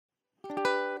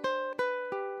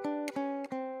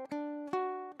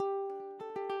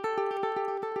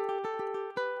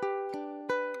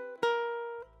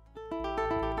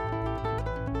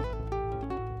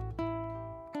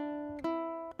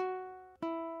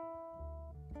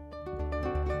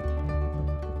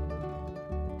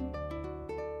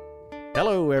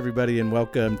Hello, everybody, and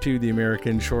welcome to the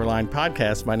American Shoreline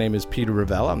Podcast. My name is Peter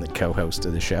Revell. I'm the co-host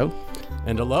of the show.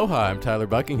 And aloha, I'm Tyler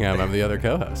Buckingham. I'm the other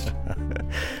co-host.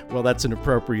 Well, that's an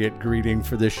appropriate greeting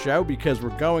for this show because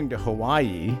we're going to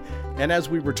Hawaii. And as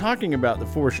we were talking about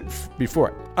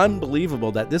before,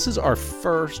 unbelievable that this is our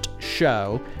first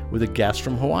show with a guest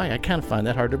from Hawaii. I kind of find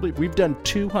that hard to believe. We've done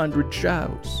 200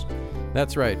 shows.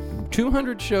 That's right.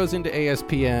 200 shows into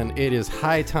ASPN. It is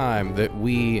high time that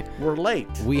we're late.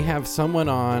 We have someone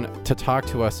on to talk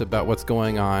to us about what's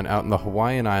going on out in the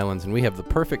Hawaiian Islands, and we have the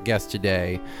perfect guest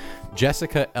today,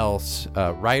 Jessica Else,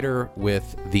 writer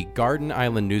with the Garden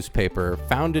Island newspaper,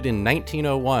 founded in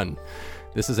 1901.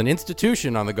 This is an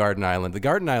institution on the Garden Island. The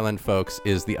Garden Island, folks,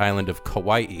 is the island of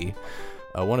Kauai,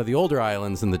 one of the older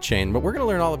islands in the chain. But we're going to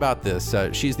learn all about this.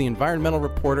 She's the environmental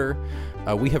reporter.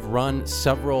 We have run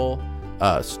several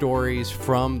stories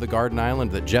from the Garden Island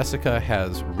that Jessica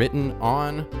has written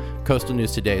on Coastal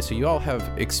News Today. So you all have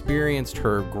experienced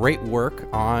her great work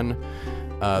on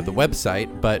the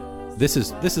website, but this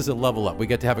is a level up. We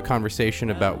get to have a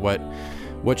conversation about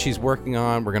what she's working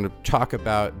on. We're going to talk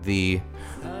about the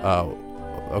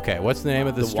what's the name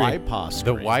of the stream? Waipaw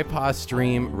Stream. The Waipaw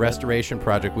Stream Restoration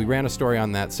Project. We ran a story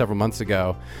on that several months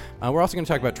ago. We're also going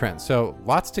to talk about trends. So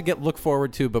lots to look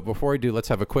forward to, but before we do, let's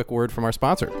have a quick word from our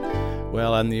sponsor.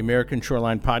 Well, on the American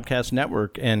Shoreline Podcast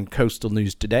Network and Coastal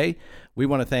News Today, we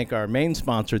want to thank our main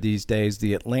sponsor these days,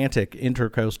 the Atlantic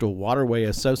Intercoastal Waterway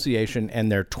Association,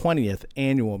 and their 20th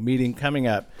annual meeting coming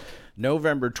up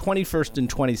November 21st and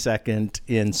 22nd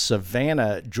in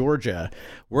Savannah, Georgia.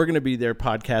 We're going to be there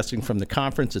podcasting from the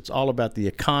conference. It's all about the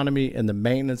economy and the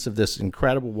maintenance of this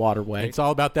incredible waterway. It's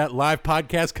all about that live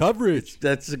podcast coverage.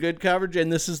 That's a good coverage,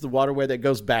 and this is the waterway that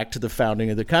goes back to the founding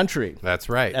of the country. That's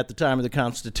right. At the time of the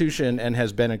Constitution, and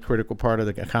has been a critical part of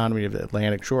the economy of the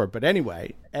Atlantic shore. But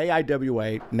anyway,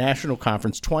 AIWA National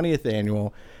Conference 20th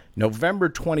Annual, November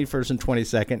 21st and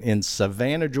 22nd in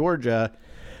Savannah, Georgia.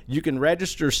 You can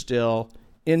register still.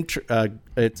 It's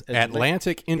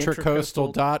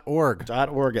AtlanticIntracoastal.org.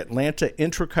 Atlanta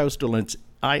Intracoastal, and it's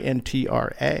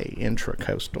INTRA,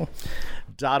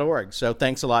 Intracoastal.org. So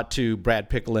thanks a lot to Brad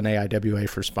Pickle and AIWA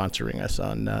for sponsoring us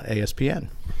on ASPN.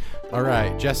 All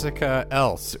right, Jessica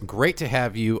Else, great to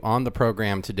have you on the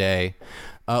program today.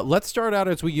 Let's start out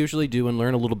as we usually do and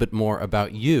learn a little bit more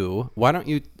about you. Why don't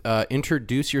you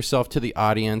introduce yourself to the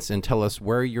audience and tell us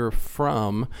where you're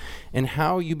from and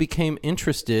how you became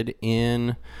interested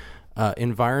in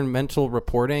environmental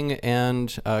reporting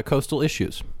and coastal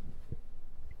issues?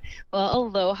 Well,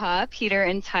 aloha, Peter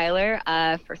and Tyler.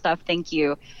 First off, thank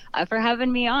you for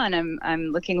having me on. I'm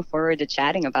looking forward to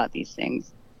chatting about these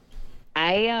things.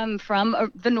 I am from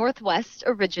the Northwest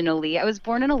originally. I was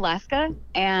born in Alaska,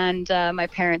 and my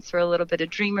parents were a little bit of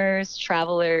dreamers,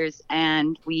 travelers,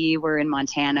 and we were in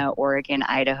Montana, Oregon,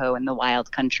 Idaho, in the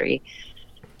wild country.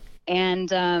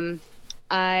 And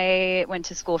I went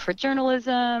to school for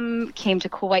journalism, came to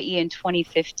Kauai in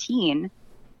 2015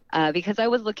 because I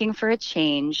was looking for a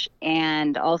change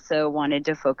and also wanted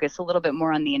to focus a little bit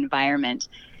more on the environment,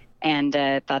 and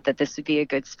thought that this would be a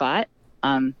good spot.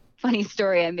 Funny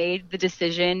story, I made the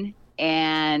decision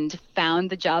and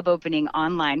found the job opening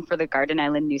online for the Garden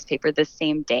Island newspaper the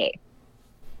same day.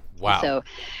 Wow. So,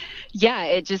 yeah,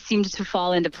 it just seemed to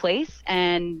fall into place.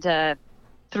 And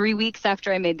 3 weeks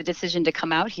after I made the decision to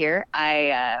come out here,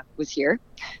 I was here.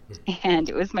 And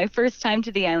it was my first time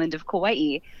to the island of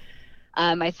Kauai,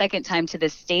 my second time to the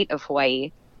state of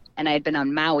Hawaii. And I had been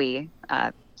on Maui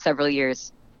several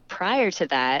years prior to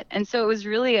that. And so it was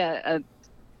really a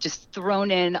just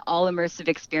thrown in all immersive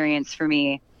experience for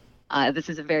me. This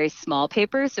is a very small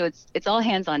paper, so it's all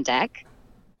hands on deck,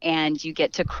 and you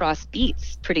get to cross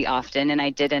beats pretty often. And I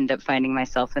did end up finding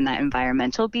myself in that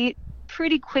environmental beat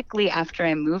pretty quickly after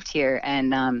I moved here.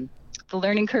 And the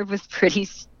learning curve was pretty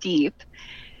steep,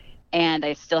 and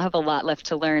I still have a lot left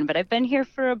to learn, but I've been here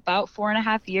for about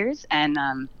 4.5 years, and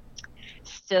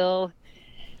still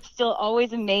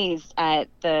always amazed at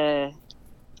the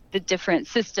different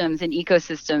systems and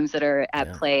ecosystems that are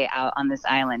at play out on this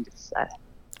island. It's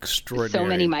extraordinary. So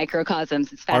many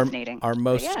microcosms. It's fascinating. Our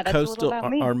most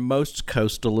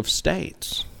coastal of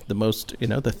states. The most,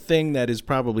 the thing that is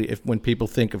probably, when people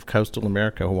think of coastal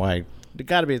America, Hawaii, it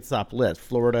got to be at the top list.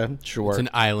 Florida, sure. It's an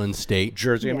island state.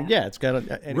 Jersey, yeah. It's got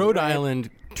Rhode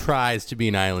Island tries to be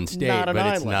an island state,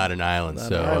 it's not an island.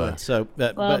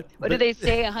 What do they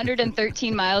say?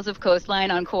 113 miles of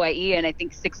coastline on Kauai, and I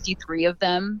think 63 of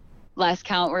them, last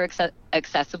count, were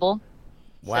accessible.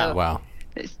 Wow. Wow.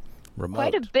 remote.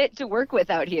 quite a bit to work with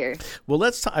out here.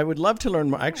 Well, I would love to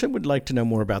learn more. I actually would like to know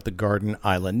more about the Garden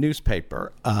Island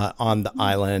newspaper on the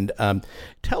island.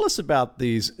 Tell us about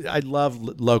these. I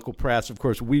love local press. Of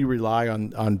course, we rely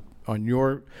on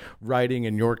your writing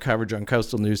and your coverage on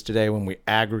Coastal News Today when we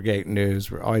aggregate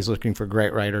news. We're always looking for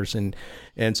great writers, and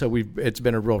so it's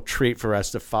been a real treat for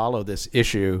us to follow this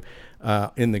issue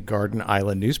in the Garden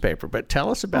Island newspaper. But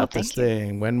tell us about this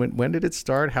thing. When did it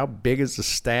start? How big is the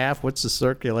staff? What's the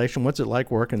circulation? What's it like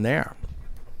working there?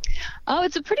 Oh,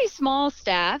 it's a pretty small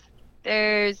staff.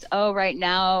 There's right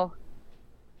now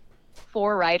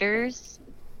 4 writers,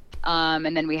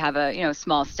 and then we have a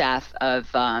small staff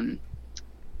of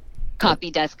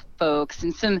copy desk folks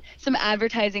and some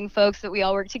advertising folks that we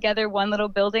all work together, one little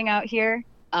building out here.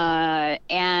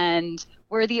 And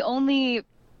we're the only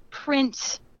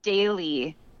print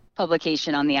daily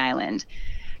publication on the island.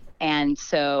 And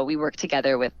so we work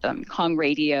together with Kong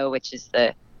Radio, which is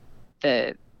the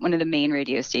one of the main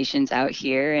radio stations out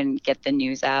here, and get the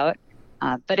news out.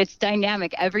 But it's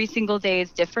dynamic. Every single day is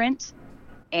different.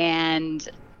 And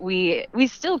we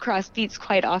still cross beats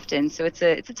quite often, so it's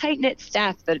a tight-knit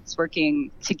staff that's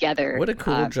working together. What a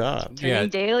cool job. Turning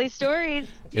daily stories.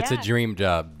 It's a dream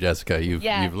job, Jessica.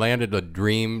 You've landed a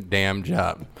dream damn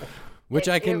job. Which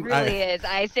it really is.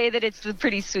 I say that it's a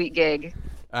pretty sweet gig.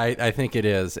 I think it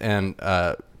is. And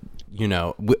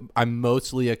I'm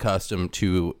mostly accustomed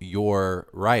to your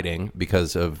writing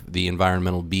because of the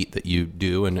environmental beat that you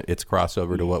do, and its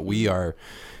crossover to what we are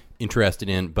interested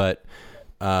in. But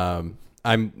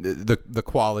the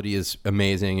quality is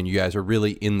amazing, and you guys are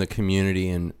really in the community,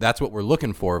 and that's what we're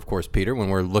looking for, of course, Peter, when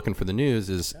we're looking for the news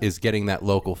is getting that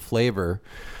local flavor,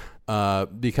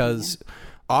 because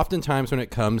oftentimes when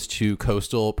it comes to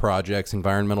coastal projects,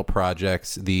 environmental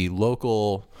projects, the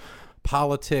local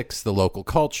politics, the local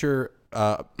culture,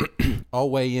 all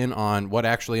weigh in on what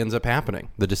actually ends up happening,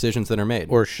 the decisions that are made.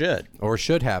 Or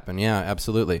should happen. Yeah,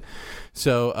 absolutely.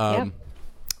 So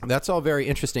that's all very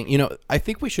interesting. I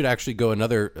think we should actually go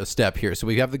another step here. So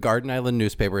we have the Garden Island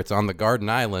newspaper. It's on the Garden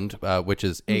Island, which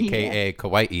is AKA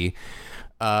Kauai.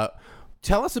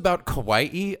 Tell us about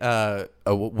Kauai.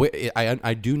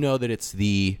 I do know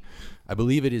that I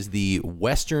believe it is the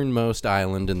westernmost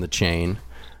island in the chain.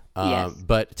 Yes.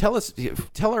 But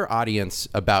tell our audience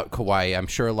about Kauai. I'm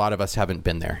sure a lot of us haven't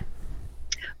been there.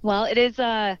 Well, it is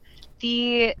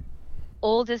the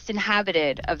oldest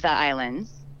inhabited of the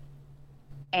islands.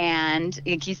 And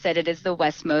like you said, it is the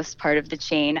westmost part of the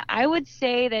chain. I would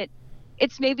say that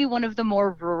it's maybe one of the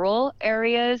more rural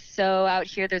areas. So out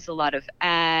here, there's a lot of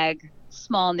ag,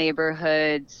 small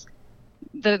neighborhoods.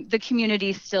 The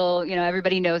community still,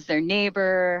 everybody knows their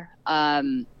neighbor.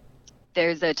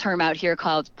 There's a term out here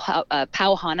called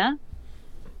pauhana.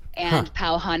 And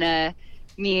pauhana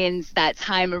means that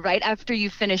time right after you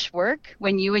finish work,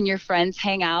 when you and your friends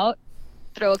hang out,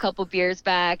 throw a couple beers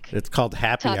back. It's called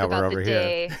happy talk hour about over the here.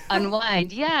 Day,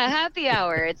 unwind. Yeah, happy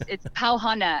hour. It's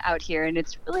pauhana out here, and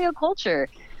it's really a culture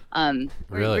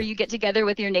where you get together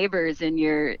with your neighbors and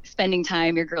you're spending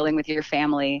time, you're grilling with your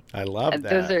family. I love that.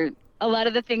 Those are a lot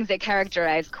of the things that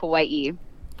characterize Kauai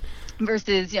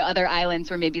versus other islands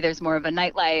where maybe there's more of a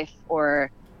nightlife or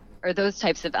those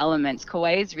types of elements.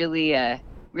 Kauai is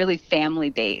really family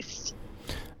based,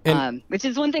 which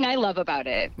is one thing I love about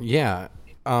it. Yeah.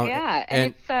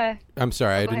 And it's I'm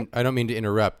sorry, I don't mean to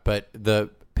interrupt, but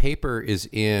the paper is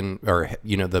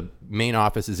the main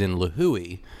office is in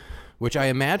Lihue, which I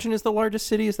imagine is the largest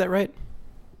city. Is that right?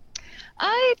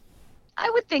 I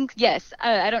would think yes.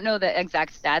 I don't know the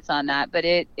exact stats on that, but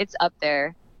it's up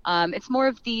there. It's more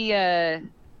of the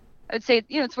I would say,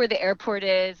 it's where the airport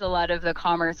is. A lot of the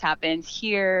commerce happens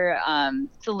here.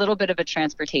 It's a little bit of a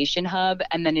transportation hub.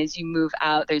 And then as you move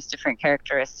out, there's different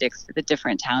characteristics for the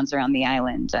different towns around the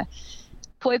island.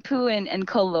 Poipu and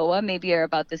Koloa maybe are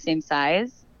about the same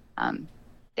size.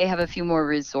 They have a few more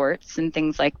resorts and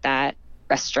things like that,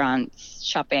 restaurants,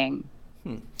 shopping.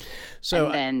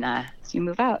 So, and then as you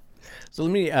move out. So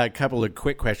let me a couple of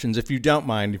quick questions, if you don't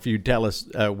mind, if you tell us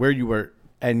where you were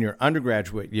in your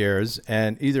undergraduate years,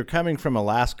 and either coming from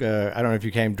Alaska, I don't know if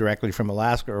you came directly from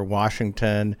Alaska or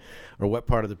Washington or what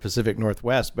part of the Pacific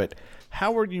Northwest, but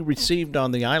how were you received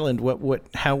on the island?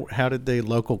 How did the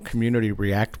local community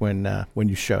react when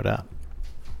you showed up?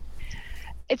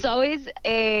 It's always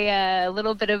a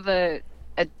little bit of a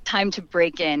time to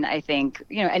break in, I think.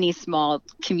 Any small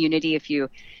community, if you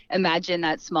imagine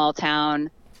that small town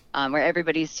where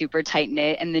everybody's super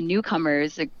tight-knit, and the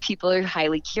newcomers, people are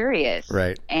highly curious.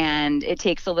 Right. And it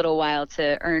takes a little while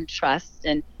to earn trust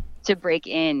and to break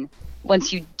in.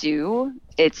 Once you do,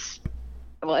 it's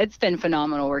been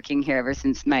phenomenal working here ever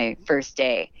since my first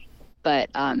day. But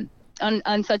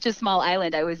on such a small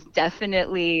island,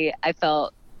 I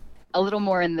felt a little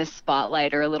more in the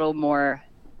spotlight, or a little more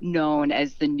known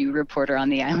as the new reporter on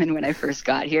the island when I first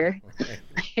got here.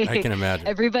 I can imagine.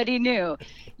 Everybody knew.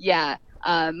 Yeah.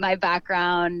 My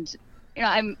background,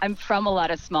 I'm from a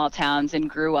lot of small towns and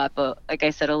grew up, like I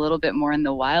said, a little bit more in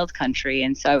the wild country.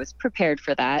 And so I was prepared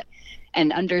for that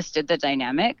and understood the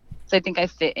dynamic. So I think I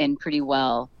fit in pretty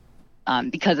well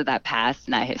because of that past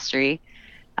and that history.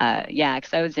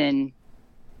 Because I was in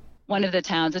one of the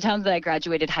towns that I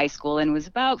graduated high school in was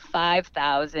about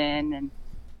 5,000.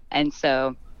 And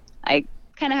so I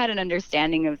kind of had an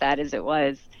understanding of that as it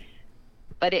was.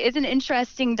 But it is an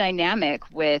interesting dynamic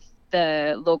with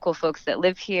the local folks that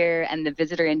live here and the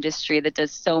visitor industry that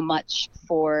does so much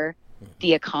for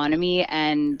the economy.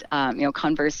 And,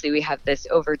 conversely, we have this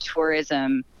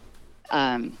over-tourism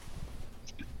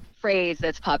phrase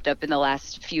that's popped up in the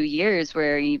last few years,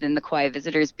 where even the Kauai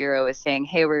Visitors Bureau is saying,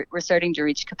 hey, we're starting to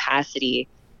reach capacity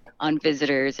on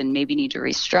visitors and maybe need to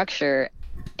restructure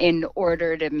in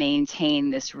order to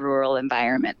maintain this rural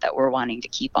environment that we're wanting to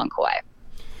keep on Kauai.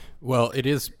 Well, it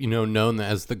is, known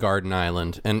as the Garden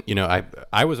Island. And,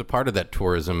 I was a part of that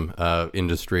tourism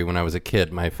industry when I was a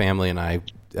kid. My family and I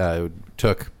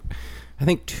took, I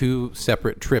think, 2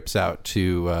 separate trips out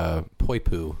to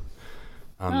Poipu.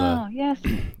 Yes.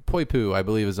 Poipu, I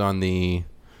believe, is on the,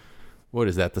 what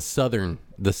is that? The southern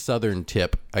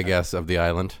tip, I guess, of the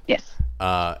island. Yes.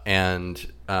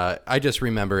 And I just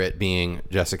remember it being,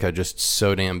 Jessica, just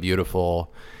so damn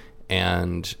beautiful.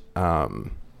 And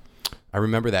I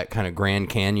remember that kind of Grand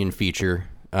Canyon feature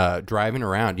driving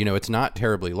around. It's not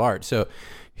terribly large. So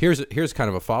here's kind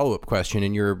of a follow-up question.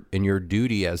 In your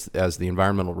duty as the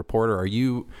environmental reporter,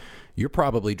 you're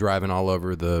probably driving all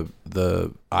over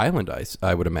the island,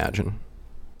 I would imagine.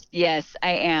 Yes,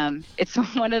 I am. It's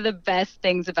one of the best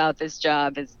things about this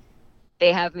job is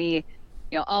they have me,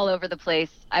 all over the place.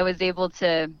 I would say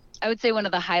one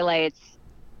of the highlights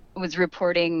was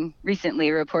reporting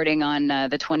on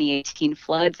the 2018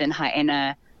 floods in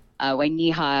Wainiha,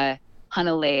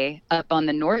 Hanalei, up on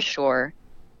the North Shore.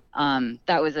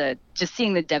 That was just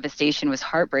seeing the devastation was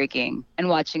heartbreaking, and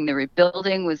watching the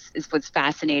rebuilding was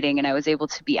fascinating. And I was able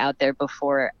to be out there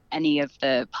before any of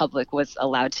the public was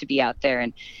allowed to be out there,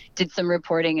 and did some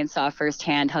reporting and saw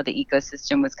firsthand how the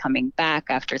ecosystem was coming back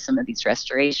after some of these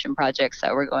restoration projects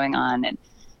that were going on. And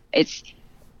it's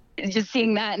just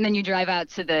seeing that. And then you drive out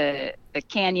to the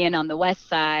canyon on the west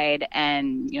side,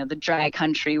 and the dry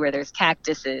country where there's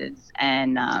cactuses,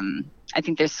 and I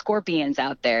think there's scorpions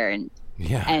out there, and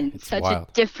such wild.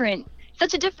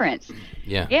 Such a difference.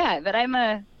 Yeah, but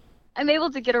I'm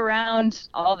able to get around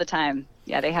all the time.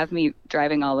 Yeah, they have me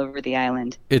driving all over the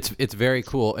island. It's very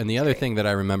cool. And the other thing that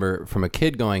I remember from a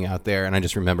kid going out there, and I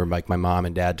just remember like my mom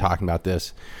and dad talking about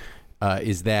this,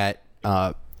 is that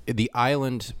the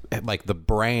island, like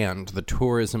the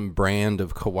tourism brand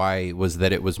of Kauai, was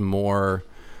that it was more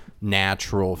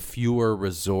natural, fewer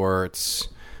resorts,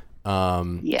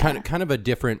 kind of a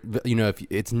different, if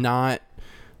it's not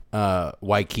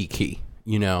Waikiki,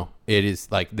 it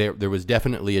is like there was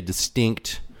definitely a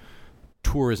distinct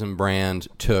tourism brand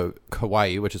to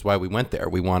Kauai, which is why we went there.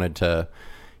 We wanted to,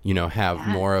 have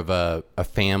more of a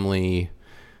family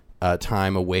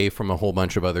time away from a whole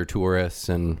bunch of other tourists,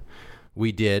 and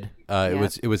we did.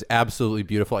 It was absolutely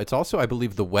beautiful. It's also, I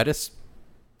believe, the wettest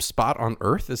spot on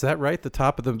Earth. Is that right? The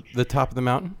top of the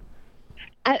mountain.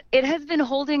 It has been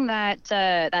holding that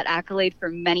accolade for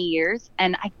many years,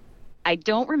 and I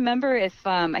don't remember if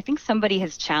I think somebody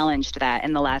has challenged that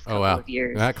in the last couple of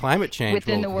years. Climate change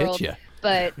within will the world. hit you.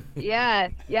 But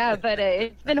but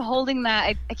it's been holding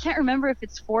that. I can't remember if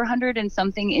it's 400 and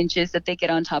something inches that they get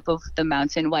on top of the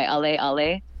mountain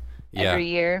Waialeale every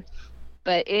year.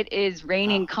 But it is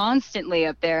raining constantly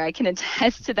up there. I can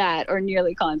attest to that, or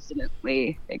nearly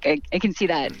constantly. Like I can see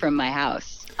that from my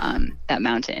house, that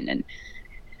mountain, and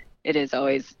it is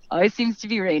always seems to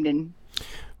be raining.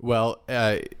 Well,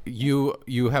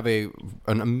 you have an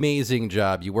amazing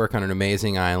job. You work on an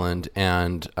amazing island,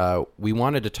 and we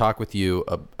wanted to talk with you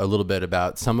a little bit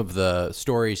about some of the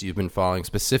stories you've been following,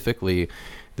 specifically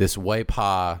this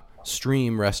Waipa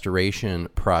stream restoration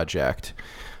project.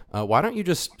 Why don't you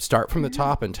just start from the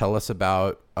top and tell us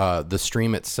about the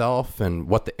stream itself and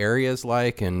what the area is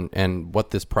like and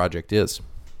what this project is?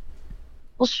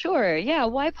 Well, sure. Yeah,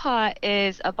 Waipa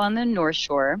is up on the North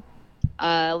Shore,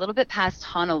 a little bit past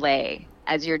Hanalei,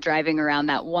 as you're driving around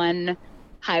that one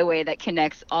highway that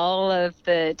connects all of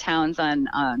the towns on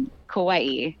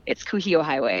Kauai. It's Kuhio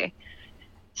Highway.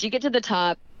 So you get to the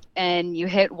top and you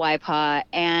hit Waipa,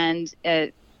 and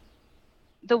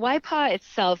the Waipa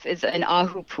itself is an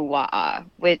ahupua'a,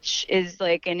 which is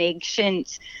like an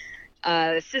ancient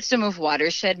system of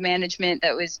watershed management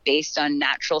that was based on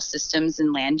natural systems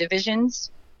and land divisions.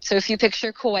 So if you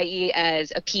picture Kauai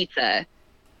as a pizza,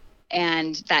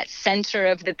 and that center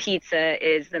of the pizza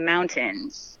is the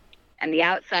mountains, and the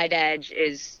outside edge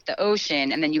is the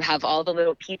ocean, and then you have all the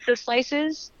little pizza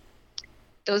slices,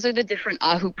 those are the different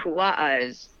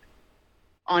ahupua'as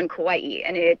on Kauai.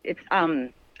 And it's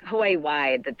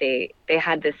Hawaii-wide that they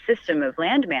had this system of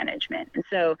land management. And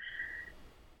so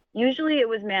usually it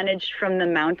was managed from the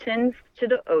mountains to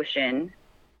the ocean.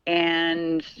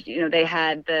 And, they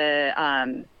had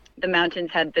the mountains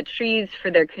had the trees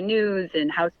for their canoes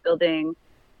and house building.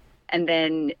 And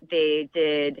then they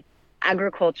did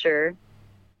agriculture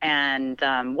and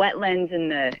wetlands in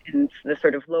the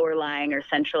sort of lower lying or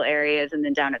central areas. And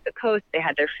then down at the coast, they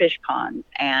had their fish ponds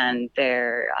and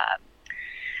their,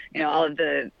 all of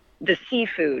the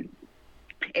seafood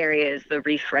areas, the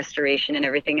reef restoration and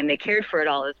everything. And they cared for it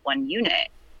all as one unit.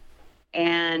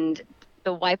 And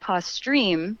the Waipa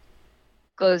stream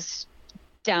goes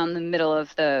down the middle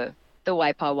of the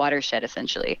Waipa watershed,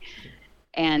 essentially.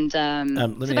 And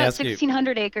it's about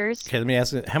 1,600 acres. Okay, let me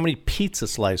ask you, how many pizza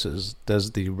slices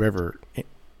does the river?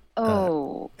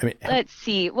 Let's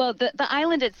see. Well, the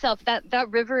island itself, that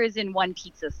river is in one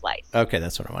pizza slice. Okay,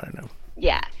 that's what I want to know.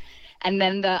 Yeah. And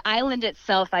then the island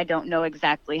itself, I don't know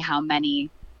exactly how many.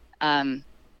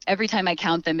 Every time I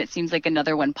count them, it seems like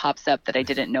another one pops up that I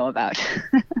didn't know about.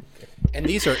 And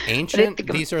these are ancient?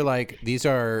 These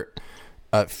are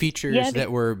features that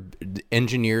were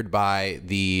engineered by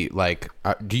the,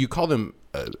 do you call them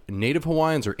native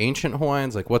Hawaiians or ancient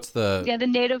Hawaiians? Like, what's the... Yeah, the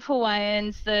native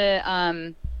Hawaiians,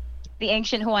 the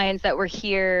ancient Hawaiians that were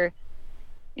here,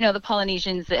 the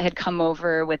Polynesians that had come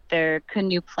over with their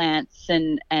canoe plants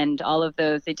and all of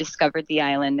those. They discovered the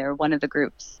island. They were one of the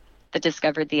groups that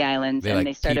discovered the islands, and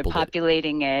they started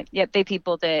populating it. Yep, they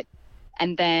peopled it.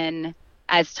 And then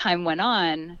as time went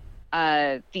on,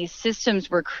 these systems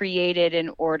were created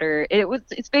in order.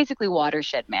 It's basically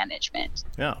watershed management.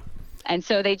 Yeah. And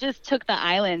so they just took the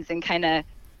islands and kind of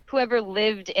whoever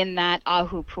lived in that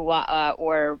ahupua'a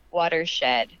or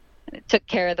watershed took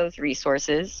care of those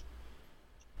resources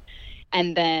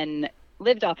and then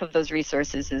lived off of those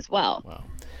resources as well. Wow.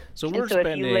 So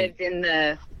if you lived in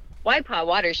the Waipa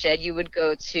watershed, you would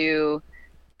go to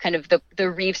kind of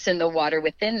the reefs and the water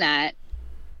within that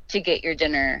to get your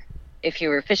dinner if you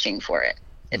were fishing for it,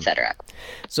 etc.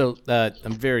 So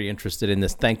I'm very interested in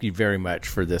this. Thank you very much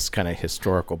for this kind of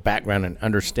historical background and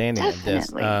understanding of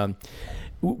this.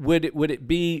 Would it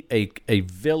be a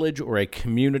village or a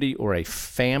community or a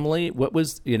family? What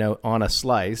was on a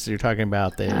slice? You're talking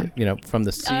about from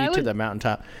the sea to the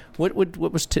mountaintop. What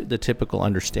was the typical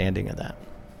understanding of that?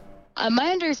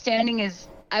 My understanding is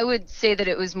I would say that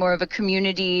it was more of a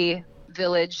community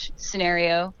village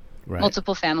scenario, right.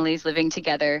 Multiple families living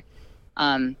together.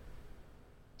 And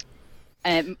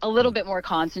a little bit more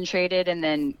concentrated, and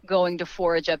then going to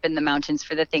forage up in the mountains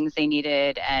for the things they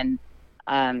needed, and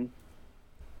right.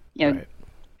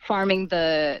 Farming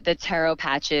the taro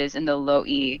patches and the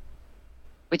lo'i,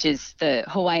 which is the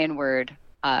Hawaiian word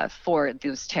for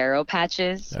those taro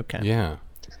patches. Okay. Yeah.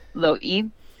 Lo'i.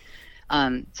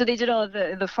 So they did all of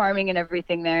the farming and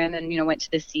everything there, and then went to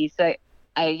the sea. So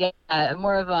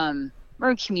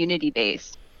more community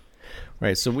based.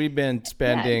 Right. So we've been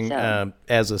spending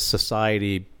as a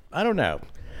society, I don't know,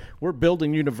 we're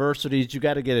building universities. You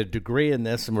got to get a degree in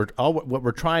this. And what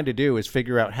we're trying to do is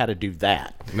figure out how to do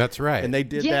that. That's right. And they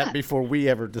did that before we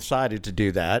ever decided to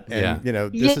do that. And,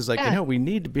 this is we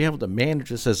need to be able to manage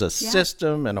this as a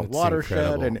system and a watershed.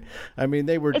 Incredible. And I mean,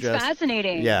 it's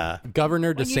fascinating. Yeah.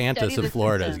 Governor DeSantis of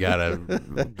Florida's got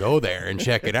to go there and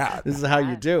check it out. This is how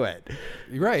you do it.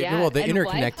 Right. Yeah. Well, the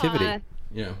interconnectivity.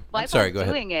 Yeah. I'm sorry, go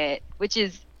ahead. Doing it, which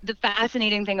is the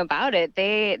fascinating thing about it.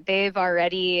 They've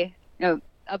already,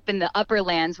 up in the upper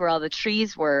lands where all the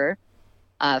trees were,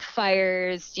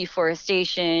 fires,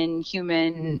 deforestation,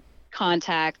 human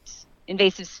contact,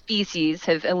 invasive species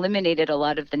have eliminated a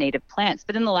lot of the native plants.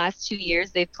 But in the last 2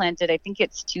 years, they've planted, I think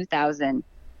it's 2,000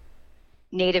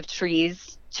 native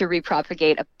trees to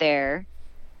repropagate up there.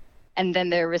 And then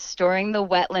they're restoring the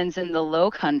wetlands in the low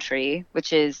country,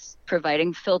 which is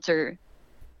providing filtration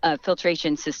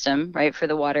system, right, for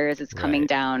the water as it's coming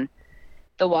down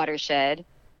the watershed.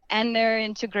 And they're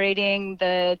integrating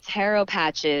the taro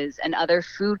patches and other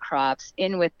food crops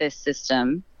in with this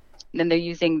system. And then they're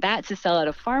using that to sell at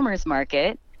a farmer's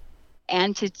market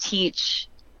and to teach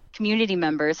community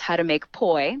members how to make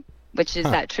poi, which is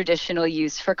that traditional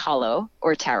use for kalo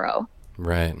or taro.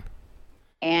 Right.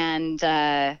 And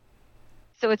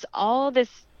So it's all this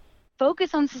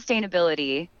focus on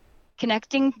sustainability,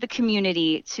 connecting the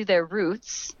community to their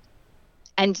roots,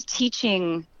 and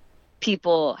teaching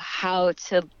people how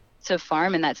to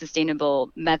farm in that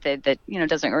sustainable method that,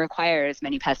 doesn't require as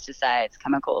many pesticides,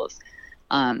 chemicals,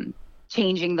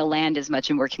 changing the land as much,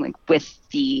 and working with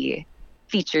the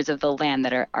features of the land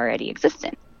that are already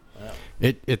existent. Wow.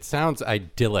 It sounds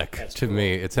idyllic to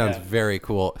me. It sounds very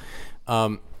cool.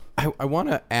 I want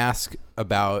to ask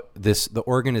about the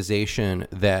organization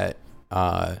that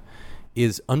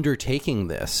is undertaking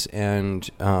this, and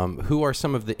who are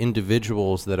some of the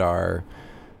individuals that are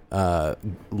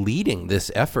leading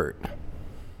this effort?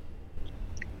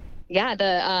 Yeah,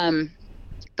 the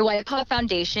Waipaw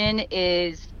Foundation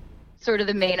is sort of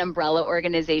the main umbrella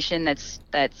organization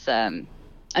that's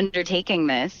undertaking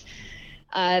this.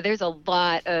 There's a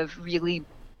lot of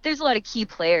key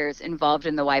players involved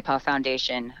in the Waipaw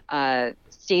Foundation.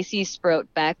 Stacy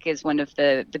Sproat-Beck is one of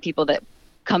the people that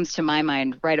comes to my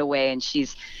mind right away, and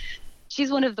she's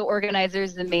one of the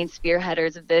organizers, the main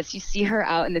spearheaders of this. You see her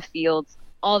out in the fields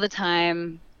all the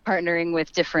time, partnering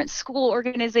with different school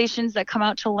organizations that come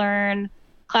out to learn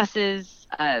classes.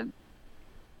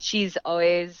 She's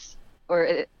always,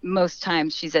 or most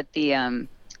times, she's at the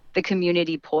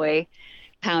community poi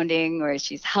pounding, where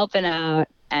she's helping out.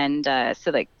 And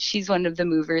so she's one of the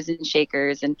movers and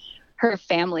shakers, and her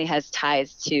family has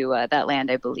ties to that land,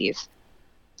 I believe.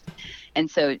 And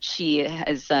so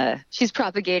she's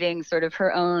propagating sort of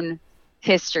her own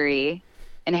history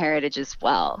and heritage as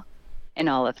well, and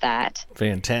all of that.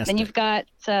 Fantastic. And you've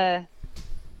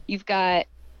got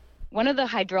one of the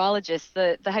hydrologists,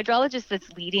 the hydrologist that's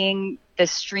leading the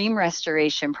stream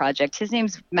restoration project. His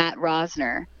name's Matt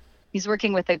Rosner. He's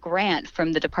working with a grant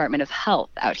from the Department of Health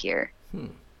out here.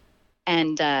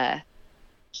 And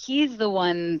he's the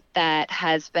one that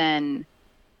has been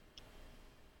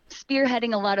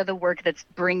spearheading a lot of the work that's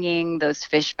bringing those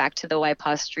fish back to the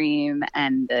Waipaw Stream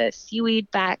and the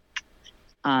seaweed back,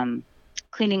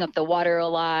 cleaning up the water a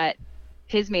lot.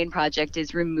 His main project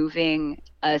is removing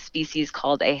a species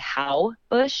called a hau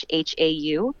bush,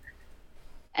 H-A-U.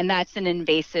 And that's an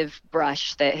invasive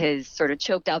brush that has sort of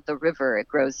choked out the river. It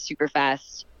grows super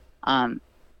fast,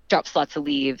 drops lots of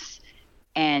leaves,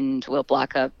 and will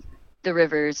block up the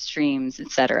rivers, streams,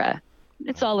 etc.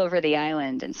 It's all over the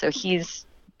island. And so I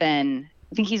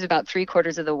think he's about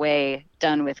 3/4 of the way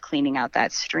done with cleaning out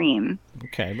that stream.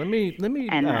 Okay, let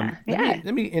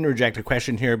me interject a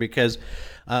question here, because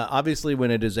obviously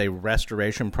when it is a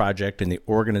restoration project and the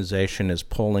organization is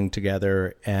pulling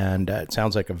together, and it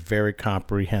sounds like a very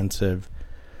comprehensive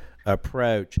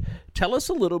approach. Tell us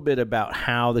a little bit about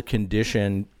how the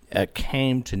condition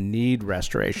came to need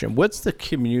restoration. What's the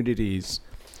community's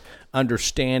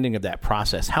understanding of that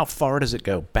process? How far does it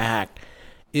go back?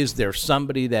 Is there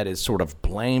somebody that is sort of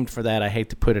blamed for that? I hate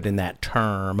to put it in that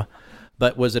term,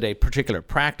 but was it a particular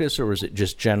practice, or was it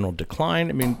just general decline?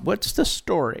 I mean, what's the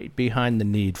story behind the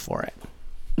need for it?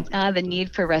 The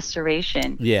need for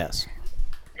restoration. Yes.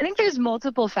 I think there's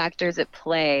multiple factors at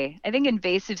play. I think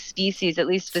invasive species, at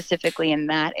least specifically in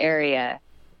that area,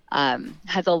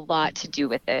 has a lot to do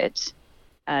with it.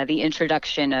 The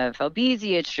introduction of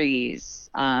albizia trees,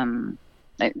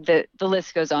 the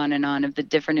list goes on and of the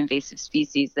different invasive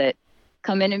species that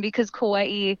come in. And because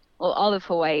Kauai, well, all of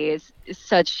Hawaii is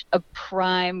such a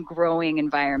prime growing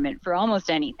environment for almost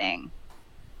anything.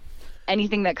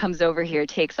 Anything that comes over here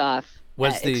takes off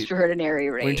at extraordinary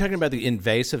rates. When you're talking about the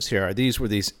invasives here, were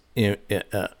these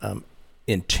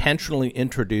intentionally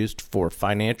introduced for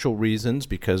financial reasons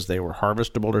because they were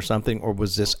harvestable or something, or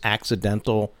was this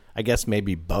accidental? I guess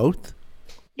maybe both?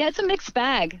 Yeah, it's a mixed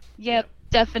bag. Yep.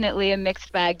 Definitely a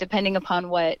mixed bag, depending upon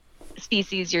what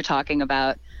species you're talking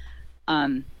about.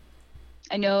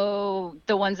 I know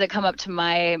the ones that come up to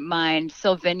my mind,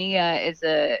 Sylvinia is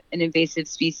an invasive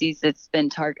species that's been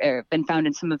found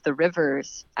in some of the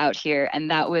rivers out here, and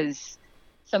that was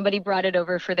somebody brought it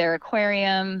over for their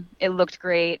aquarium. It looked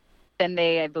great. Then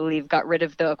they, I believe, got rid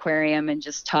of the aquarium and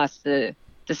just tossed the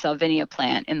Sylvinia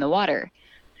plant in the water.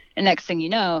 And next thing you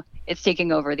know, it's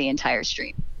taking over the entire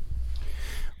stream.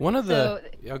 One of the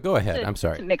go ahead. I'm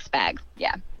sorry. It's a mixed bag.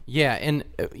 Yeah. Yeah, and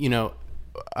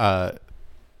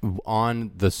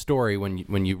on the story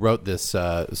when you wrote this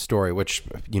story, which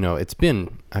it's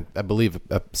been I believe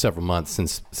several months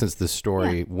since this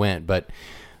story went, but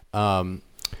there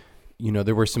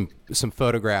were some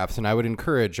photographs, and I would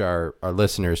encourage our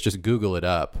listeners, just Google it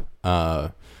up.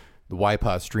 The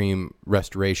Waipaw Stream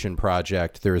Restoration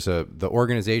Project. There's the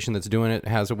organization that's doing it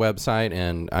has a website,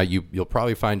 and you'll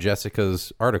probably find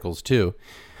Jessica's articles too.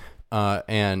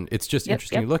 and it's just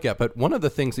interesting to look at. But one of the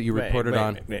things that you reported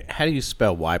on... How do you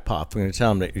spell Waipaw? I'm going to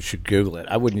tell them that you should Google it.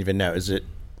 I wouldn't even know. Is it...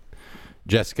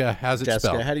 Jessica, how's it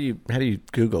spelled? How do you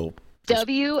Google...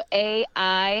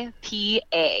 Waipa,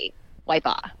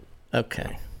 Waipaw.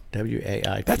 Okay.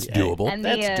 Waipa. That's doable. And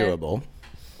That's doable.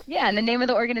 Yeah, and the name of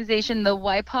the organization, the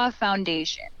Waipaw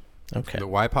Foundation. Okay. The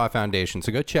Waipaw Foundation.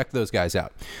 So go check those guys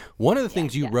out. One of the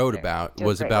things you wrote about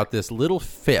was about this little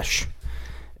fish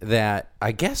that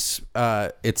I guess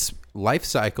its life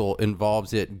cycle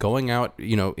involves it going out,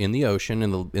 in the ocean,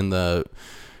 in the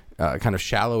kind of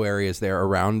shallow areas there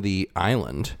around the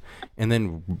island, and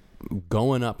then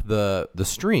going up the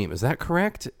stream. Is that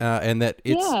correct? And that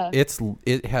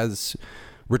it has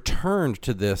returned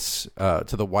to this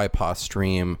to the Waipaw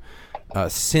stream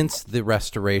since the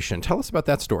restoration. Tell us about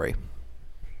that story.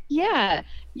 Yeah.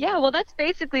 Well, that's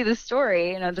basically the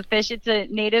story. The fish. It's a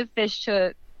native fish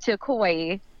to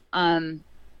Kauai. I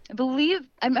believe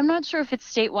I'm not sure if it's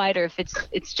statewide or if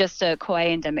it's just a Kauai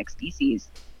endemic species.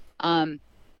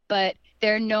 But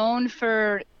they're known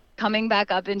for coming back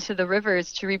up into the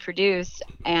rivers to reproduce,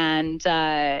 and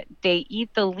they eat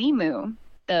the limu,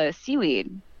 the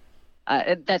seaweed.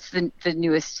 That's the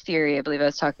newest theory. I believe I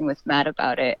was talking with Matt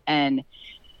about it, and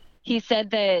he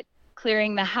said that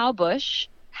clearing the how bush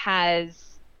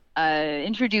has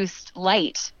introduced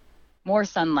more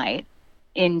sunlight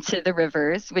into the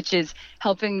rivers, which is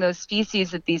helping those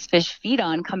species that these fish feed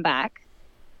on come back.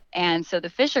 And so the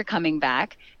fish are coming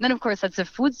back. And then, of course, that's a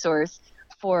food source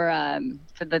for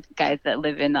the guys that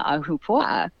live in the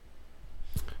Ahupua'a.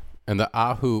 And the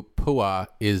Ahupua'a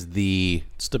is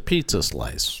it's the pizza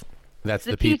slice. That's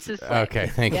the pizza slice. Okay,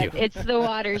 thank you. It's the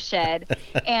watershed.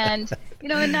 And,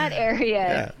 in that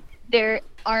area, there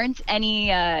aren't any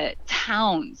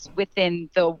towns within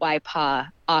the Waipaw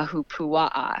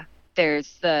Ahupua'a.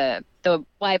 There's the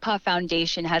Waipaw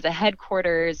Foundation has a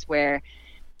headquarters where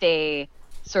they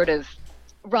sort of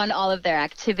run all of their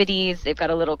activities. They've got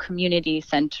a little community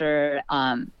center,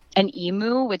 an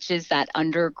imu, which is that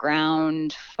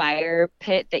underground fire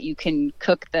pit that you can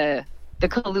cook the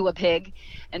kalua pig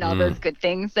and all those good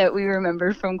things that we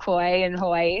remember from Kauai and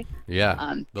Hawaii.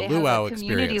 Yeah, the they luau have a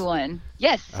community experience. One.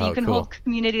 Yes, so you can hold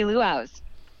community luau's.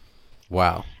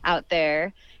 Wow. Out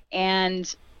there.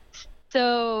 And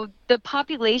so the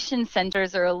population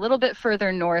centers are a little bit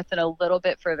further north and a little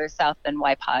bit further south than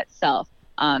Waipaw itself.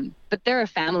 But there are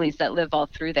families that live all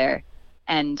through there,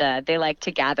 and they like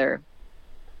to gather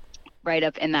right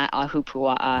up in that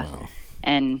Ahupua'a. Wow.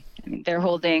 And they're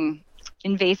holding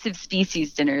invasive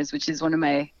species dinners, which is one of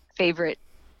my favorite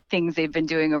things they've been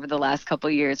doing over the last couple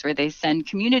of years, where they send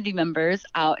community members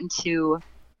out into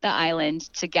the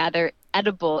island to gather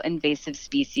edible invasive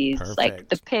species like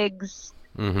the pigs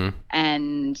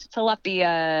and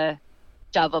tilapia,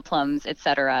 java plums,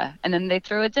 etc. And then they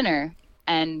throw a dinner,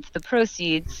 and the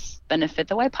proceeds benefit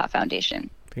the Waipaw Foundation.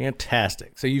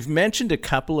 Fantastic. So you've mentioned a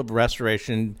couple of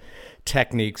restoration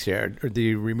techniques here,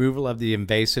 the removal of the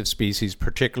invasive species,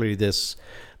 particularly this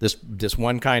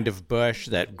one kind of bush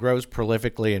that grows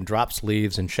prolifically and drops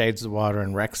leaves and shades the water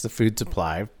and wrecks the food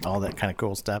supply, all that kind of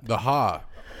cool stuff. The haw,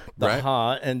 right?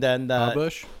 Haw, and then haw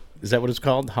bush. Is that what it's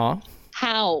called? Haw?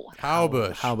 How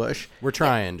bush. How bush. We're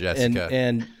trying, Jessica.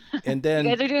 And then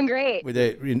you guys are doing great.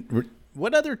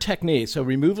 What other techniques? So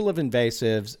removal of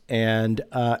invasives, and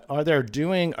are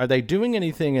they doing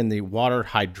anything in the water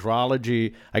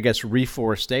hydrology, I guess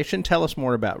reforestation? Tell us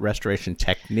more about restoration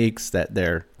techniques that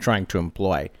they're trying to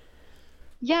employ.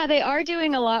 Yeah, they are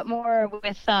doing a lot more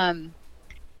with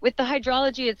the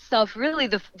hydrology itself. Really,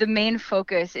 the main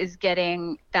focus is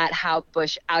getting that how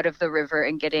bush out of the river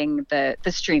and getting the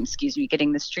stream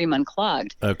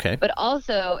unclogged. Okay. But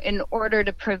also, in order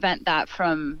to prevent that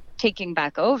from taking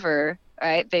back over,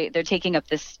 right? They're taking up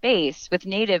this space with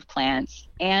native plants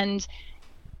and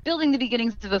building the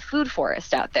beginnings of a food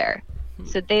forest out there.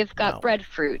 So they've got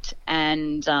breadfruit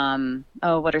and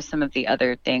what are some of the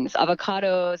other things?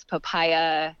 Avocados,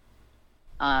 papaya,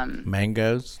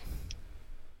 mangoes.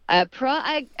 I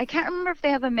can't remember if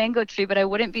they have a mango tree, but I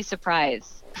wouldn't be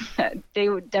surprised. They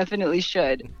definitely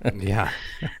should. Yeah.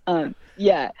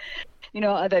 Yeah.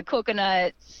 The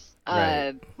coconuts.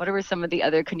 Right. What are some of the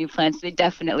other canoe plants? They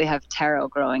definitely have taro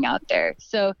growing out there.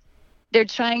 So they're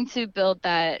trying to build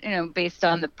that, based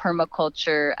on the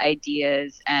permaculture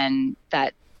ideas and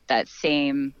that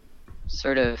same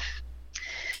sort of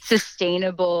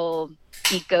sustainable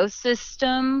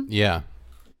ecosystem. Yeah.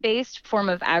 Based form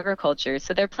of agriculture.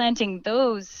 So they're planting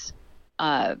those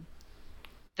plants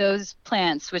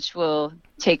which will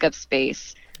take up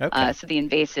space. Okay. So the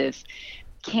invasives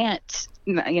can't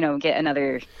get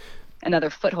another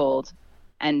foothold.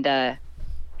 And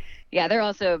Yeah,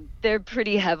 they're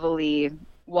pretty heavily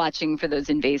watching for those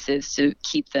invasives to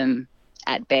keep them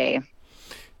at bay.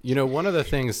 You know, one of the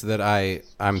things that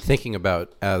I'm thinking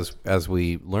about as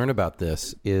we learn about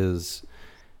this is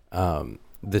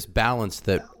this balance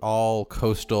that all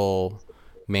coastal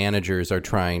managers are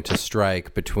trying to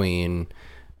strike between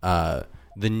the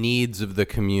needs of the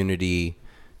community,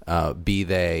 be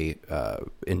they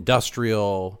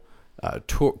industrial,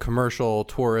 commercial,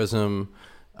 tourism,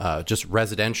 just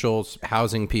residential,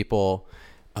 housing people,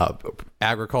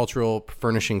 agricultural,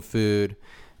 furnishing food.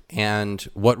 And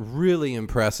what really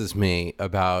impresses me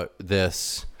about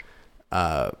this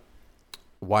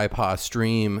Waipaw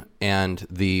stream and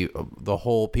the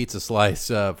whole pizza slice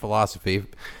philosophy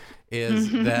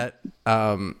is that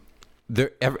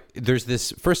there's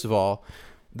this, first of all,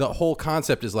 the whole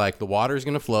concept is like the water is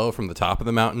going to flow from the top of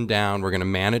the mountain down. We're going to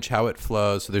manage how it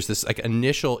flows. So there's this like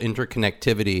initial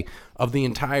interconnectivity of the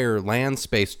entire land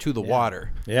space to the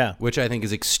water, which I think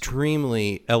is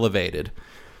extremely elevated.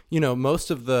 You know, most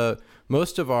of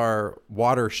our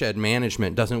watershed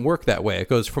management doesn't work that way. It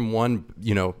goes from one,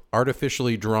 you know,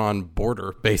 artificially drawn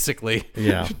border basically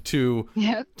to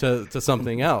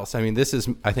something else. I mean, this is,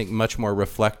 I think, much more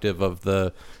reflective of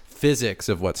the physics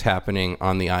of what's happening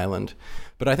on the island.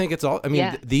 But I think it's all, I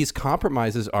mean, these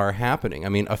compromises are happening. I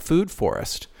mean, a food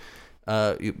forest,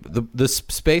 the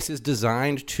space is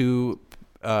designed to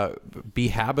be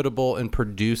habitable and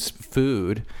produce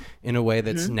food in a way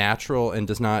that's natural and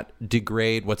does not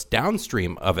degrade what's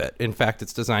downstream of it. In fact,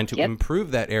 it's designed to improve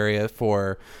that area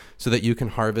so that you can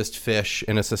harvest fish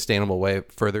in a sustainable way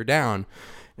further down.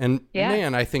 And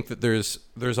man, I think that there's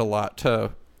a lot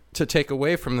to take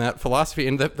away from that philosophy,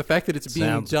 and the fact that it's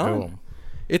being done. Cool.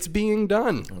 It's being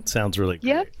done. It sounds really great.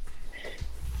 Yep.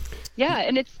 Yeah,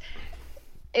 and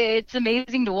it's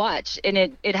amazing to watch, and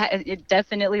it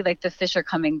definitely, like, the fish are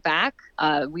coming back.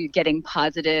 We're getting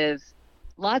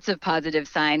lots of positive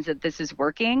signs that this is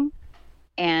working,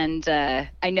 and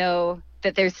I know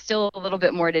that there's still a little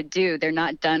bit more to do. They're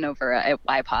not done over at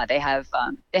Waipaw. They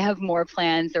have more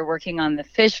plans. They're working on the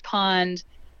fish pond,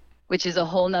 which is a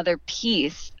whole nother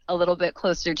piece, a little bit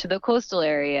closer to the coastal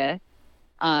area,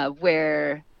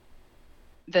 where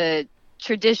the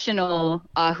traditional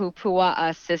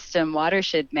Ahupua'a system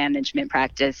watershed management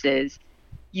practices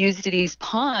used these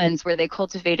ponds where they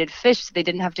cultivated fish so they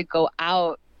didn't have to go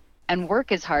out and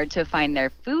work as hard to find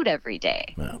their food every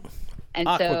day. Well, and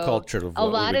aquaculture, so a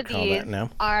lot of these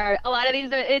are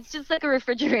it's just like a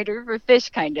refrigerator for fish,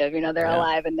 kind of. You know, they're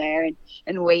alive in there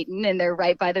and waiting, and they're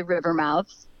right by the river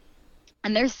mouths.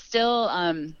 And they're still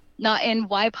not in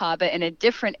Waipaw, but in a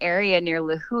different area near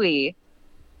Lihue,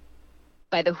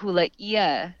 by the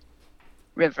Hulaia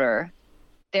River.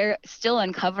 They're still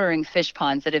uncovering fish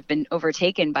ponds that have been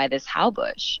overtaken by this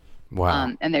howbush.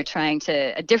 Wow. And they're trying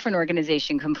a different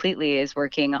organization completely is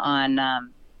working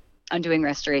on doing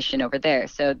restoration over there.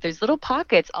 So there's little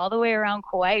pockets all the way around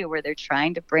Kauai where they're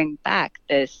trying to bring back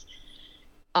this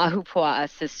Ahupua'a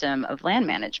system of land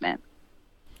management.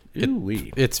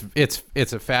 It's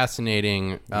a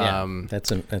fascinating.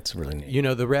 That's really neat. You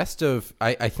know, the rest of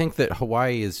I think that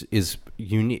Hawaii is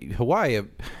unique. Hawaii,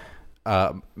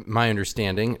 my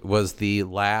understanding, was the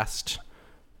last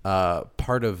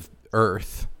part of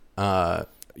Earth.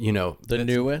 You know, the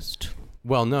newest.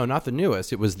 Well, no, not the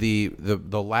newest. It was the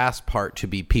last part to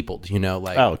be peopled. You know,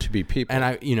 like to be peopled. And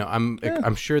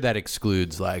I'm sure that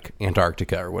excludes like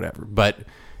Antarctica or whatever. But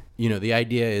you know, the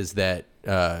idea is that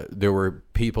there were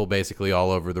people basically all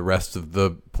over the rest of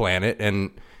the planet,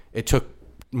 and it took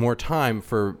more time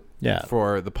for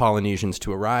the Polynesians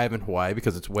to arrive in Hawaii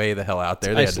because it's way the hell out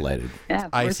there. Isolated.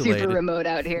 We're super remote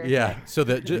out here. Yeah, so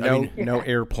that no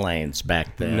airplanes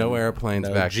back then. No airplanes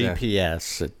back then.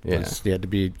 GPS.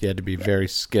 You had to be very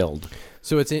skilled.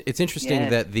 So it's interesting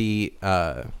that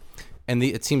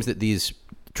it seems that these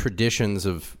traditions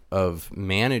of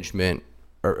management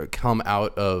come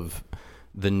out of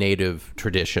the native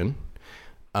tradition.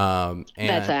 That's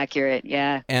accurate,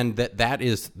 yeah. And that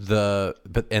is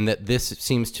and that this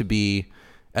seems to be,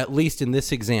 at least in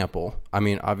this example, I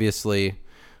mean, obviously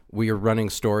we are running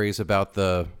stories about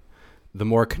the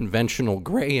more conventional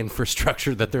gray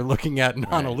infrastructure that they're looking at in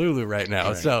Honolulu right now.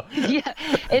 Right. So yeah,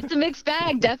 it's a mixed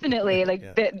bag, definitely. Like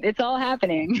it's all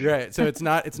happening. Right. So it's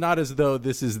not as though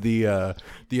this is the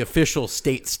official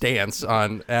state stance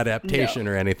on adaptation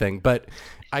or anything, but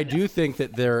I do think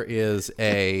that there is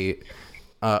a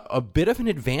bit of an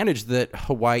advantage that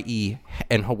Hawaii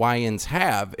and Hawaiians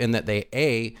have in that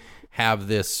they have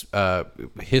this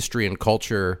history and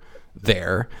culture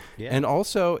there, and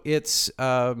also it's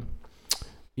when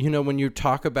you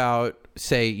talk about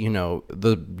say,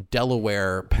 the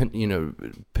Delaware,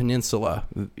 peninsula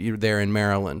there in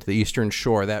Maryland, the Eastern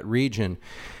Shore, that region,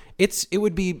 it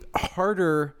would be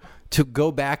harder to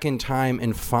go back in time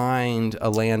and find a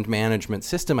land management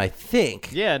system, I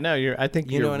think. Yeah, no, I think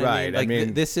you're know what right. I mean?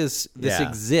 Like this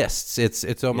exists.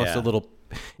 It's almost a little.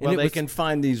 Well, they can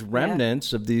find these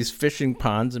remnants of these fishing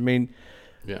ponds. I mean,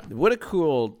 what a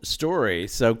cool story.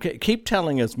 So keep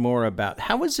telling us more about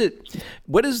how is it?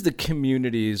 What is the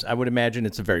community's? I would imagine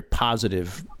it's a very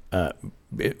positive.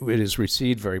 It is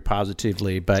received very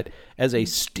positively, but as a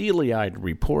steely-eyed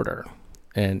reporter,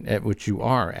 and at which you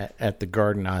are at the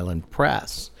Garden Island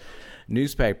Press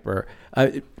newspaper,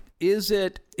 is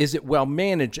it well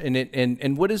managed,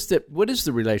 and what is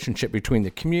the relationship between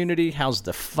the community? How's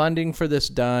the funding for this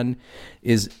done?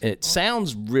 It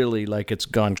sounds really like it's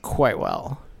gone quite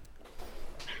well.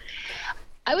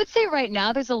 I would say right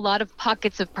now there's a lot of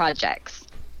pockets of projects,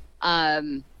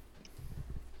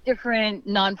 different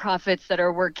nonprofits that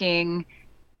are working.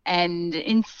 And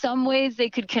in some ways, they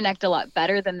could connect a lot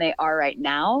better than they are right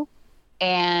now.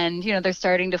 And, they're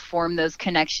starting to form those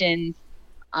connections.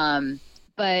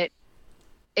 But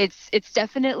it's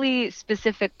definitely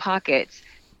specific pockets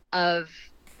of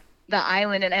the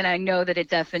island. And I know that it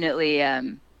definitely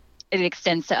it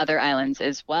extends to other islands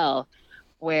as well,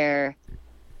 where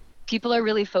people are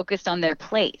really focused on their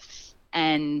place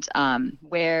and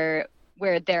where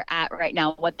they're at right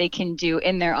now, what they can do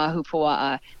in their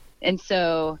ahupua'a. And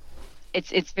so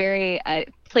it's very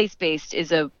place-based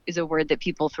is a word that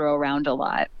people throw around a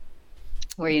lot,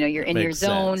 where you're in your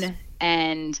zone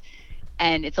and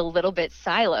it's a little bit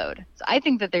siloed. So I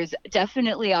think that there's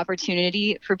definitely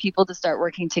opportunity for people to start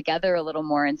working together a little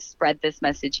more and spread this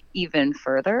message even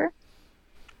further.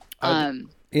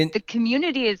 The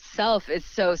community itself is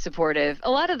so supportive. A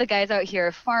lot of the guys out here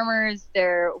are farmers.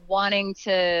 They're wanting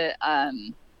to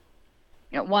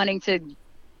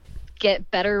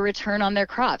get better return on their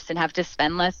crops and have to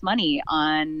spend less money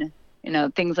on,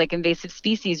 things like invasive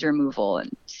species removal,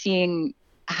 and seeing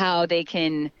how they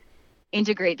can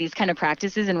integrate these kind of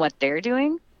practices in what they're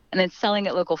doing, and then selling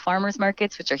at local farmers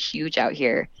markets, which are huge out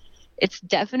here. It's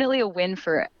definitely a win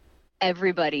for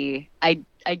everybody. I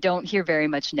don't hear very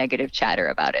much negative chatter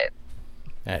about it.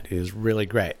 That is really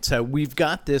great. So we've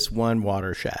got this one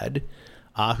watershed,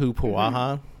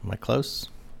 Ahupua'a. Am I close?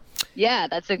 Yeah,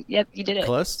 yep, you did it.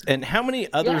 Close. And how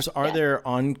many others are there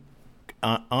on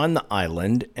the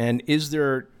island? And is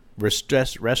there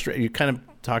you kind of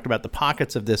talked about the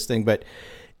pockets of this thing, but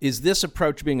is this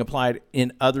approach being applied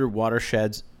in other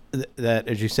watersheds that,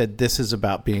 as you said, this is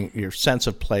about being your sense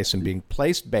of place and being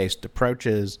place-based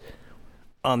approaches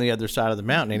on the other side of the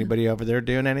mountain? Anybody over there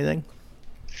doing anything?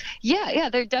 Yeah,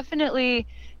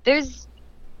 there's,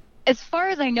 as far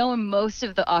as I know, in most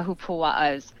of the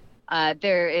ahupua'as,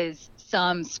 there is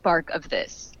some spark of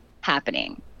this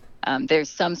happening. There's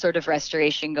some sort of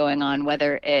restoration going on,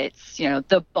 whether it's,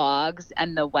 the bogs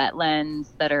and the wetlands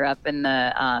that are up in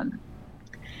the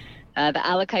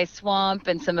Alakai Swamp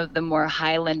and some of the more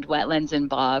highland wetlands and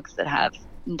bogs that have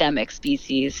endemic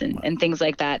species and things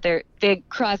like that. They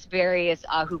cross various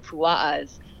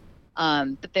ahupua'as,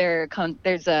 but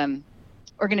there's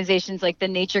organizations like the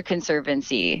Nature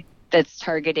Conservancy that's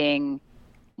targeting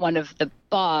one of the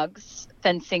bogs,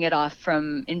 fencing it off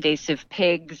from invasive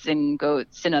pigs and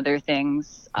goats and other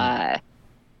things,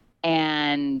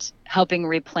 and helping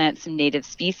replant some native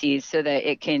species so that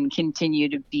it can continue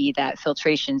to be that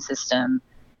filtration system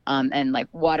and like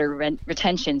water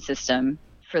retention system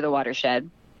for the watershed.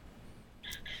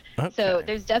 Okay. So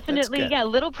there's definitely,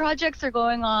 little projects are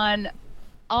going on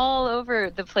all over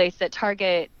the place that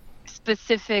target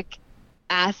specific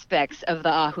aspects of the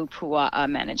Ahupua'a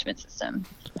management system.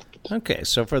 Okay,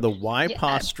 so for the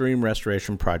Waipa Stream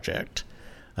Restoration Project,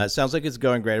 it sounds like it's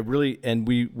going great. Really, and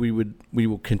we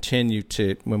will continue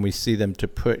to, when we see them, to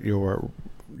put your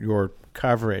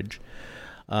coverage,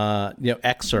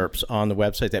 excerpts on the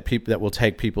website that will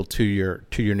take people to your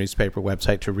newspaper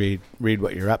website to read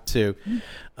what you're up to.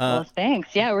 Well, thanks.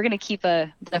 Yeah, we're going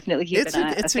to definitely keep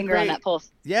a finger on that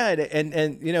pulse. Yeah,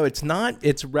 and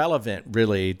it's relevant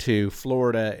really to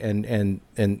Florida and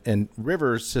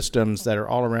river systems that are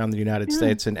all around the United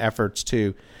States, and efforts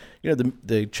to,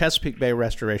 the Chesapeake Bay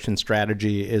Restoration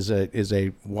Strategy is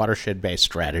a watershed-based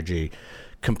strategy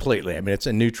completely. I mean, it's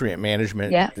a nutrient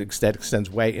management that extends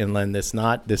way inland. This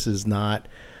is not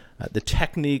the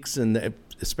techniques and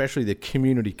especially the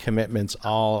community commitments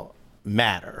all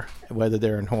matter, whether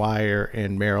they're in Hawaii or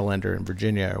in Maryland or in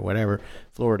Virginia or whatever,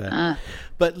 Florida.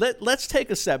 But let's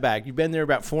take a step back. You've been there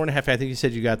about 4.5. I think you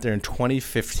said you got there in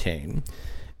 2015.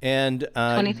 And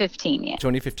 2015, yeah.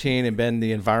 2015, and been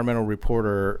the environmental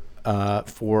reporter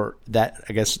for that,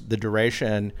 I guess, the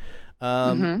duration.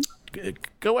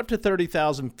 Go up to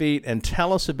 30,000 feet and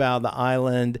tell us about the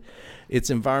island, its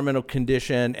environmental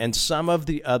condition, and some of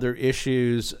the other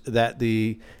issues that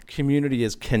the community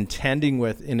is contending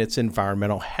with in its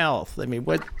environmental health. I mean,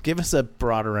 give us a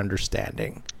broader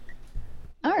understanding.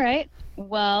 All right.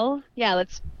 Well, yeah,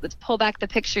 let's pull back the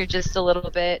picture just a little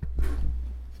bit.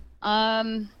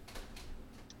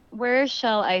 Where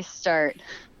shall I start?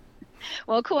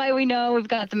 Well, Kauai, we know we've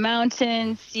got the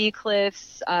mountains, sea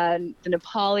cliffs. The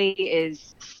Nepali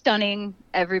is stunning.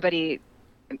 Everybody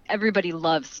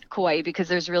loves Kauai because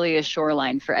there's really a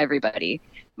shoreline for everybody.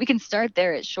 We can start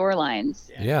there at shorelines.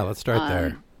 Yeah, let's start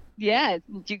there. Yeah,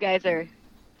 you guys are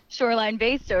shoreline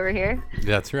based over here.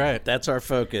 That's right. That's our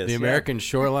focus. The American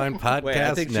Shoreline Podcast Wait,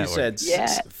 I think Network. she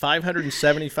said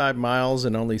 575 miles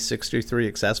and only 63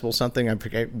 accessible something. I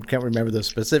can't remember the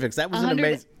specifics. That was an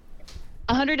amazing...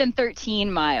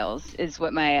 113 miles is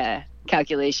what my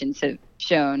calculations have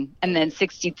shown, and then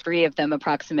 63 of them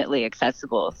approximately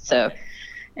accessible. So, okay.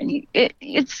 And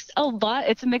it's a lot.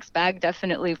 It's a mixed bag,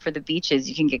 definitely, for the beaches.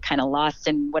 You can get kind of lost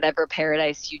in whatever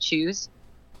paradise you choose,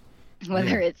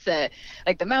 whether it's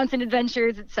like the mountain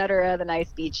adventures, etc., the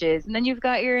nice beaches, and then you've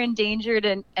got your endangered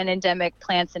and endemic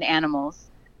plants and animals,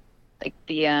 like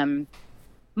the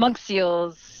monk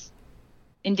seals,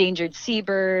 endangered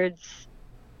seabirds.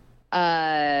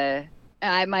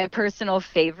 My personal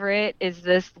favorite is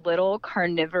this little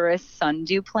carnivorous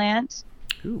sundew plant.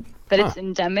 Ooh. But it's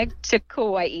endemic to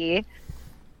Kauai.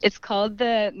 It's called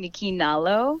the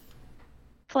Mikinalo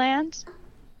plant.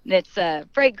 And it's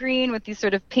bright green with these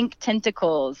sort of pink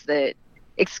tentacles that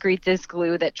excrete this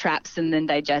glue that traps and then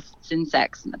digests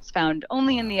insects. And it's found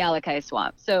only in the Alakai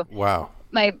Swamp. So wow.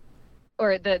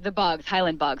 The bogs,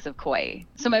 highland bogs of Kauai.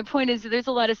 So my point is that there's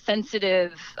a lot of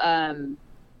sensitive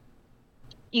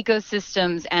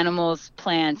ecosystems, animals,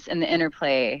 plants, and the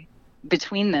interplay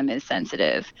between them is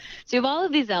sensitive. So you have all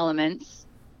of these elements,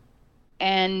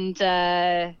 and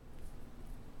things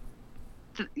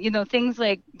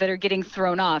like that are getting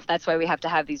thrown off. That's why we have to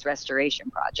have these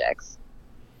restoration projects.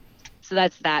 So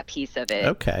that's that piece of it.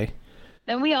 Okay.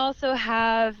 Then we also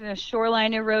have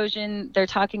shoreline erosion. They're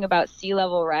talking about sea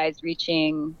level rise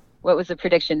reaching, what was the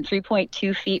prediction,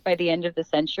 3.2 feet by the end of the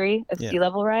century of sea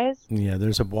level rise? Yeah,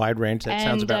 there's a wide range. That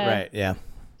sounds about right. Yeah.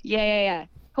 Yeah.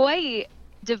 Hawaii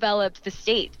developed, the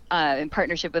state, in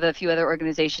partnership with a few other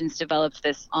organizations, developed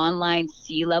this online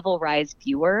sea level rise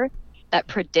viewer that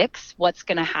predicts what's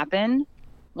going to happen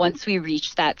once we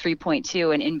reach that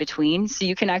 3.2 and in between. So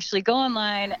you can actually go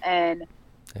online and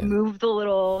move the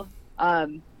little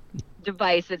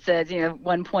device that says,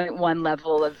 1.1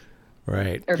 level of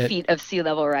feet of sea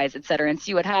level rise, et cetera, and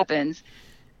see what happens.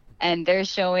 And they're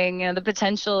showing the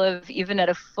potential of even at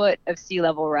a foot of sea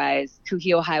level rise,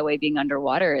 Kuhio Highway being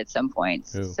underwater at some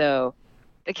points. Ooh. So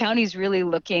the county's really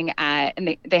looking at,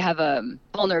 and they have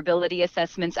vulnerability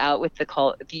assessments out with the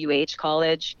UH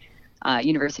College,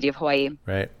 University of Hawaii.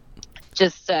 Right.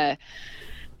 Just,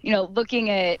 looking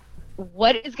at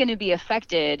what is going to be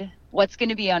affected, what's going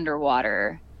to be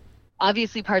underwater.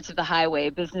 Obviously, parts of the highway,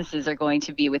 businesses are going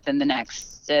to be within the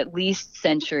next at least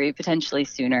century, potentially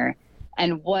sooner.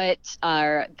 And what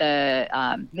are the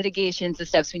mitigations, the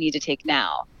steps we need to take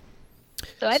now?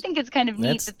 So I think it's kind of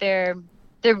neat that they're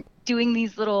doing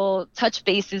these little touch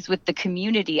bases with the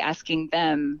community, asking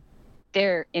them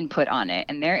their input on it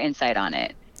and their insight on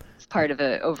it. It's part of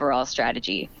an overall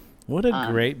strategy. What a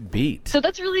great beat! So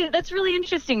that's really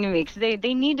interesting to me because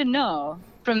they need to know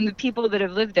from the people that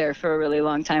have lived there for a really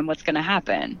long time what's going to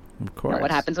happen. Of course,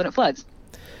 what happens when it floods.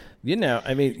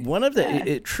 One of the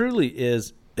it truly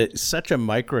is. It's such a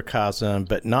microcosm,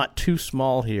 but not too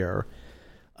small here,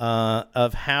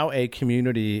 of how a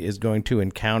community is going to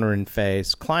encounter and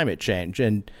face climate change,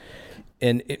 I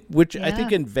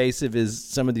think invasive is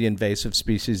some of the invasive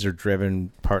species are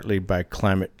driven partly by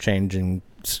climate changing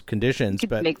conditions.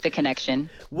 But make the connection.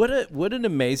 What an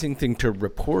amazing thing to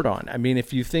report on. I mean,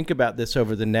 if you think about this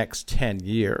over the next 10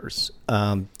 years,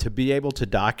 to be able to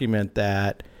document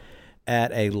that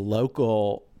at a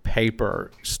local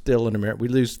paper still in America, we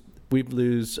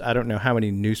lose I don't know how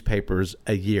many newspapers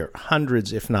a year,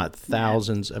 hundreds if not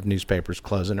thousands of newspapers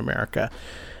close in America,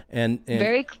 and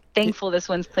very thankful this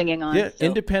one's clinging on.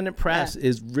 Independent press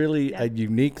is really a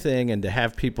unique thing, and to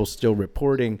have people still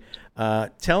reporting,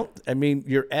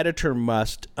 your editor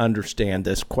must understand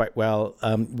this quite well.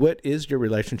 What is your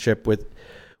relationship with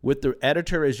the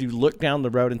editor as you look down the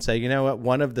road and say, you know what,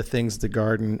 one of the things the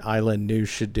Garden Island News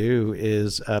should do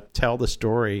is tell the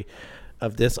story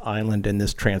of this island and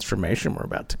this transformation we're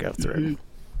about to go through? Mm-hmm.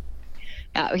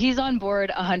 Yeah, he's on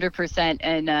board 100%.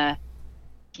 And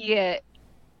he,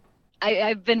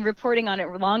 I've been reporting on it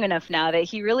long enough now that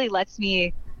he really lets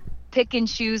me pick and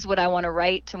choose what I want to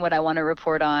write and what I want to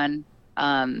report on.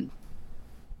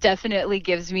 Definitely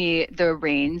gives me the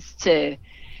reins to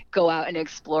go out and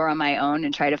explore on my own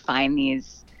and try to find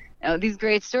these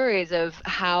great stories of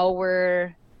how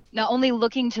we're not only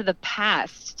looking to the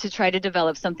past to try to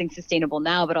develop something sustainable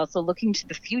now, but also looking to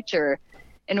the future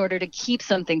in order to keep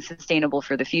something sustainable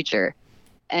for the future.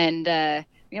 And,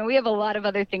 we have a lot of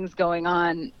other things going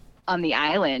on the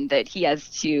island that he has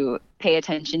to pay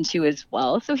attention to as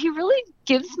well. So he really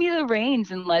gives me the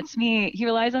reins and he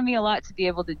relies on me a lot to be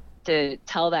able to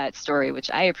tell that story,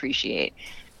 which I appreciate.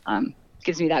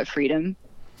 Gives me that freedom.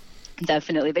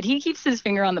 Definitely. But he keeps his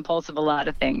finger on the pulse of a lot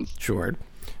of things. Sure.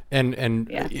 And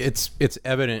yeah. It's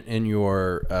evident in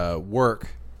your work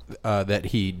that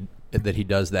he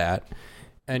does that.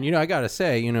 And, I got to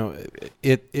say,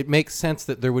 it makes sense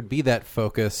that there would be that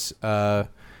focus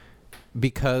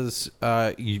because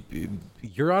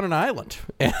you're on an island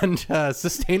and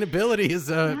sustainability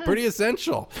is pretty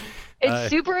essential.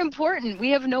 It's super important. We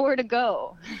have nowhere to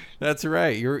go. That's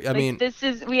right.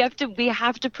 We have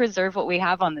to preserve what we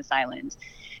have on this island.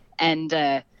 And,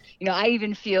 I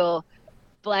even feel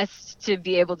blessed to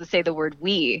be able to say the word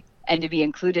we and to be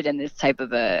included in this type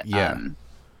of a,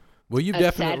 well, you've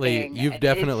definitely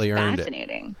earned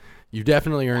fascinating. it. You've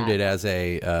definitely earned it as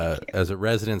a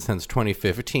resident since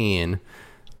 2015.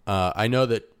 I know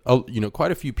that,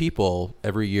 quite a few people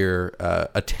every year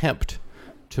attempt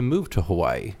to move to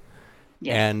Hawaii.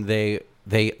 Yes. And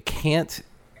they can't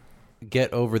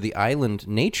get over the island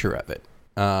nature of it.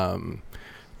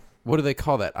 What do they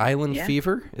call that? Island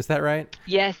fever? Is that right?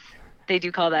 Yes, they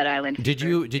do call that island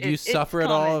fever. Did you suffer at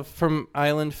all from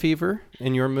island fever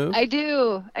in your move? I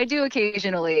do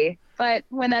occasionally. But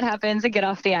when that happens, I get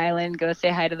off the island, go say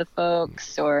hi to the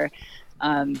folks, or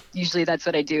usually that's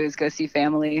what I do is go see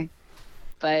family.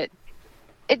 But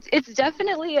it's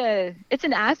definitely it's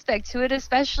an aspect to it,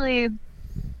 especially,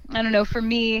 I don't know, for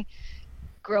me,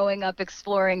 growing up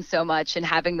exploring so much and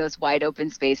having those wide open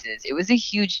spaces, it was a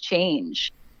huge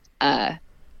change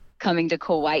coming to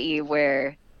Kauai,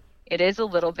 where it is a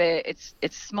little bit,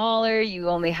 it's smaller. You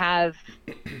only have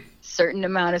certain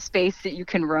amount of space that you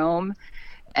can roam.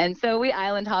 And so we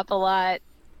island hop a lot,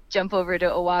 jump over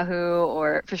to Oahu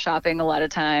or for shopping a lot of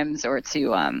times, or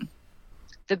to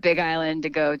the Big Island to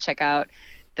go check out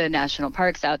the national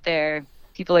parks out there.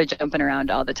 People are jumping around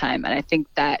all the time, and I think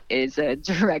that is a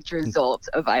direct result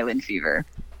of island fever.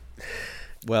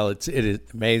 Well, it is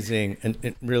amazing, and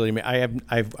it really.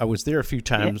 I was there a few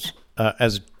times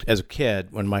as a kid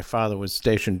when my father was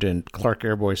stationed in Clark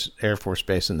Air Force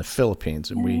Base in the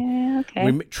Philippines, and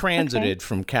we transited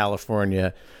from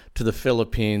California to the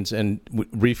Philippines and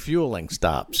refueling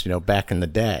stops. Back in the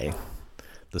day.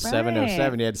 The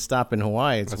 707, you had to stop in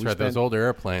Hawaii. That's right. Those older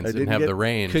airplanes didn't have the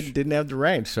range. Didn't have the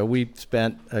range. So we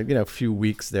spent a few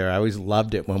weeks there. I always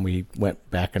loved it when we went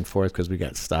back and forth because we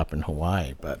got to stop in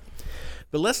Hawaii. But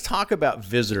let's talk about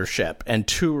visitorship and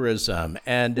tourism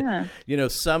and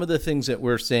some of the things that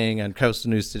we're seeing on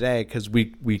Coastal News Today, because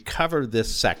we cover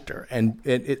this sector and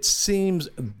it seems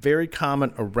very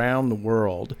common around the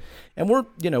world. And we're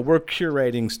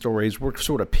curating stories. We're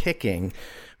sort of picking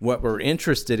what we're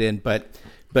interested in, but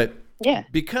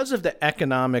because of the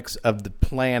economics of the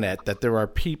planet, that there are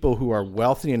people who are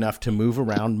wealthy enough to move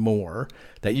around more,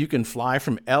 that you can fly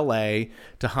from LA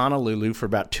to Honolulu for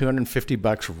about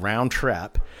 $250 round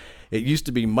trip. It used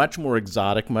to be much more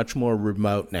exotic, much more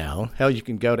remote now. Hell, you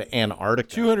can go to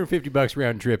Antarctica. $250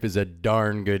 round trip is a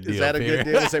darn good deal. Is that a good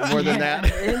deal? Is it more than that?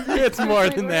 It's more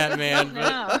than that,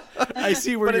 man. I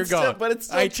see where you're going.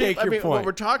 I take your point. What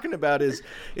we're talking about is,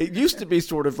 it used to be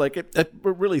sort of like a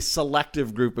really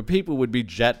selective group of people would be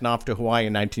jetting off to Hawaii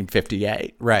in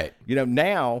 1958. Right.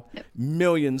 Now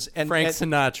millions and Frank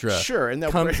Sinatra. Sure, and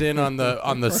comes in on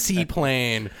the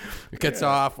seaplane, gets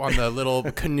off on the little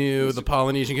canoe, the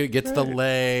Polynesian canoe, gets the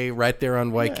lay right there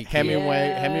on Waikiki.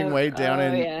 Hemingway down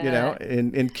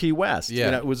in Key West.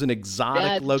 Yeah. It was an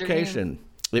exotic location.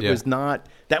 It was not.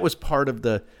 That was part of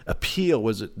the appeal,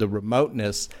 was the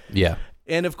remoteness. Yeah.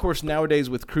 And of course, nowadays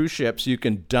with cruise ships, you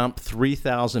can dump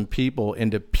 3,000 people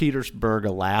into Petersburg,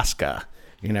 Alaska.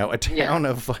 A town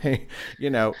of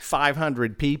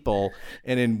 500 people,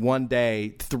 and in one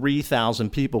day,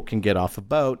 3,000 people can get off a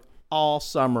boat all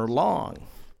summer long.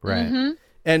 Right. Mm-hmm.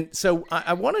 And so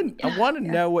I want to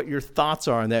know what your thoughts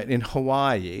are on that in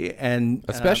Hawaii, and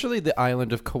especially the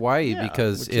island of Kauai,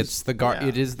 because it is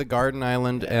the Garden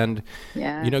Island, and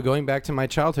going back to my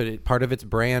childhood, part of its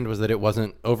brand was that it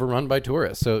wasn't overrun by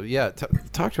tourists. So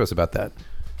talk to us about that.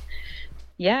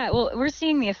 Yeah, well, we're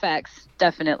seeing the effects,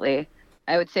 definitely.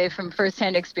 I would say from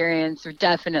firsthand experience, we're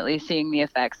definitely seeing the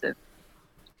effects of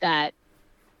that.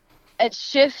 A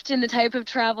shift in the type of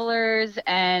travelers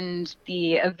and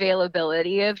the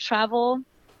availability of travel,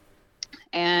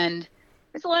 and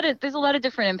there's a lot of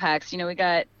different impacts. We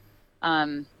got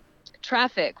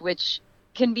traffic, which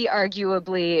can be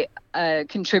arguably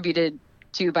contributed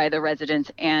to by the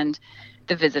residents and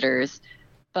the visitors,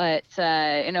 but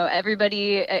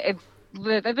everybody.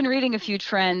 I've been reading a few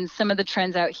trends. Some of the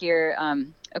trends out here,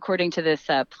 according to this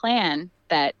plan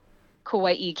that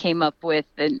Kauai came up with,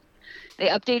 and they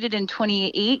updated in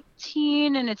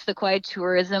 2018, and it's the Kauai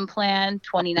Tourism Plan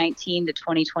 2019 to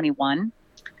 2021.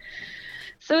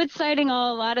 So it's citing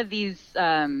a lot of these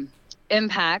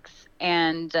impacts,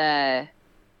 and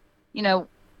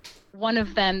one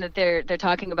of them that they're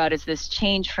talking about is this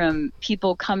change from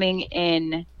people coming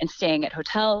in and staying at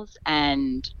hotels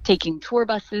and taking tour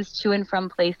buses to and from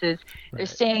places. Right. They're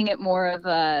staying at more of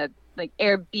a like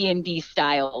Airbnb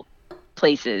style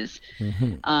places,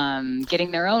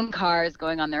 getting their own cars,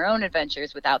 going on their own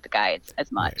adventures without the guides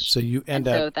as much. Right. So you end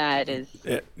up so that is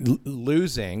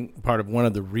losing part of one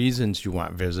of the reasons you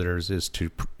want visitors is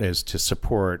to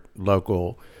support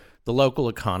the local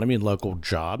economy and local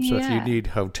jobs. So if you need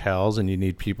hotels and you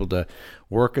need people to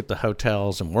work at the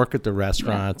hotels and work at the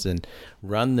restaurants and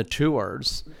run the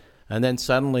tours, and then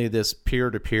suddenly this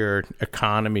peer-to-peer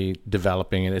economy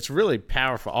developing, and it's really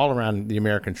powerful all around the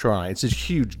American shoreline. It's a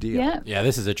huge deal. Yeah,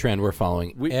 this is a trend we're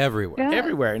following everywhere. Yeah.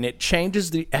 Everywhere. And it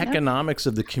changes the economics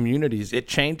of the communities. It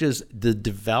changes the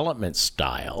development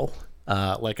style,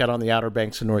 like out on the Outer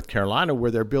Banks of North Carolina, where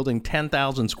they're building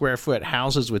 10,000 square foot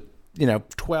houses with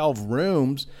 12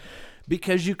 rooms,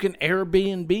 because you can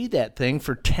Airbnb that thing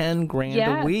for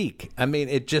 $10,000 a week. I mean,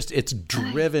 it's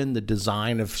driven the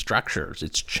design of structures.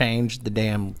 It's changed the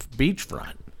damn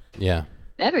beachfront. Yeah.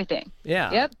 Everything.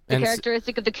 Yeah. Yep. The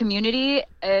characteristic of the community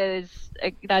is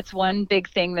that's one big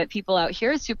thing that people out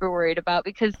here are super worried about,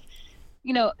 because,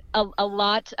 a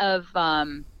lot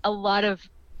of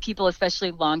people,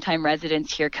 especially longtime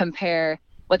residents here, compare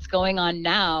what's going on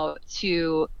now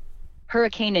to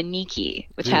Hurricane Iniki,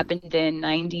 which happened in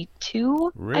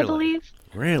 92, I believe.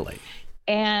 Really?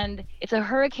 And it's a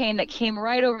hurricane that came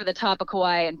right over the top of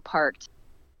Kauai and parked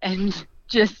and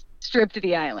just stripped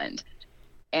the island.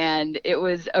 And it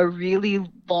was a really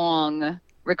long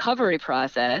recovery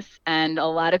process, and a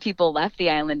lot of people left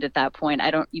the island at that point.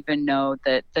 I don't even know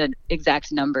the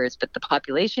exact numbers, but the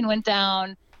population went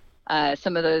down.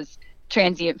 Some of those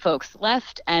transient folks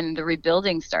left, and the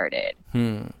rebuilding started.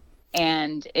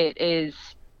 And it is,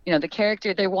 the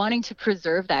character, they're wanting to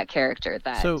preserve that character,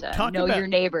 that know your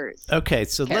neighbors. Okay,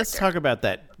 so character. let's talk about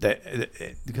that,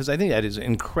 because I think that is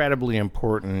incredibly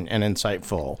important and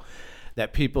insightful,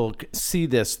 that people see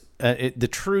this, the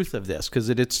truth of this, because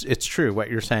it's true. What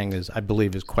you're saying is, I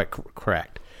believe, is quite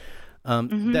correct.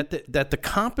 That the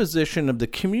composition of the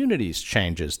communities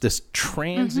changes, this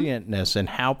transientness and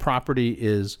how property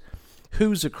is,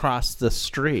 who's across the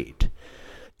street.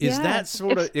 Is that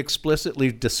sort of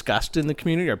explicitly discussed in the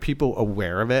community? Are people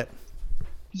aware of it?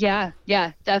 Yeah,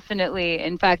 definitely.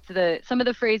 In fact, some of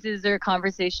the phrases or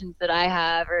conversations that I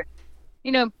have are,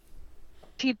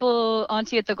 people,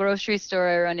 Auntie at the grocery store,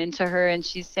 I run into her and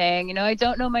she's saying, I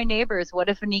don't know my neighbors. What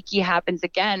if Iniki happens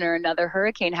again or another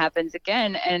hurricane happens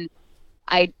again? And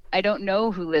I don't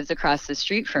know who lives across the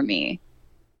street from me.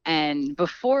 And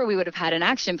before we would have had an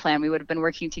action plan, we would have been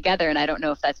working together. And I don't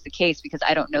know if that's the case because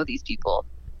I don't know these people.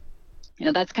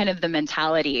 That's kind of the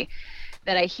mentality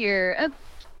that I hear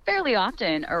fairly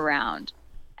often around.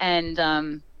 And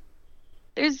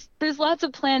there's lots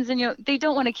of plans, and they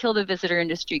don't want to kill the visitor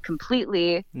industry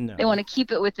completely. No. They want to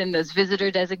keep it within those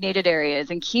visitor designated areas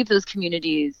and keep those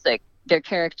communities, like their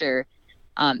character,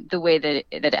 the way that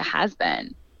it has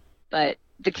been. But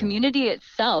the community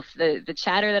itself, the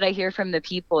chatter that I hear from the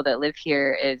people that live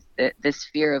here is this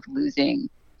fear of losing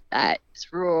that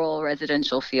rural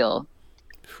residential feel.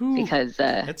 Because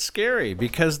it's scary,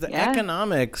 because the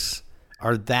economics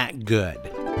are that good.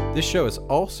 This show is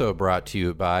also brought to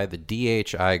you by the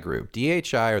DHI Group.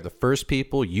 DHI are the first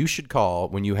people you should call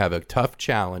when you have a tough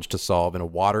challenge to solve in a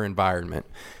water environment,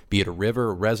 be it a river,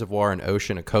 a reservoir, an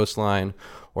ocean, a coastline,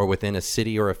 or within a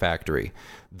city or a factory.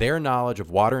 Their knowledge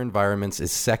of water environments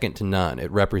is second to none. It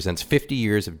represents 50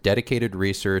 years of dedicated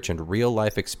research and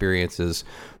real-life experiences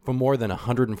from more than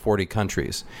 140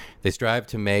 countries. They strive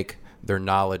to make their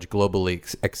knowledge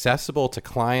globally accessible to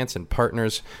clients and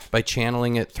partners by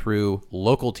channeling it through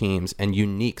local teams and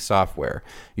unique software.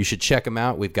 You should check them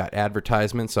out. We've got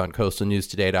advertisements on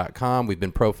coastalnewstoday.com. We've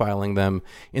been profiling them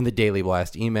in the Daily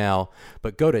Blast email,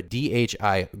 but go to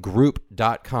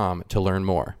dhigroup.com to learn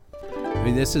more. I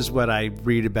mean, this is what I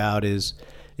read about is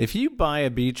if you buy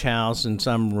a beach house in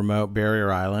some remote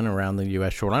barrier island around the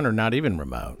U.S. shoreline, or not even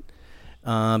remote,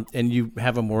 and you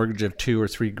have a mortgage of $2,000 or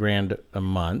 $3,000 a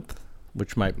month,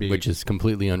 which is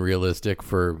completely unrealistic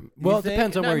for. Well, it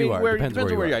depends on where you are. Depends on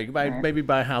where you are. You can maybe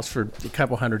buy a house for a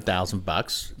couple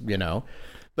 $100,000, you know.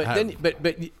 But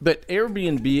but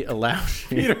Airbnb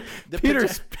allows you.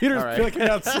 Peter's picking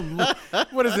out some.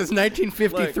 What is this?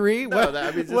 1953?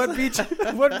 What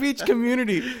beach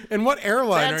community and what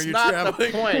airline are you traveling? That's not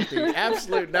the point. The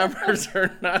absolute numbers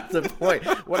are not the point.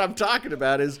 What I'm talking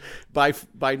about is by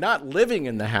not living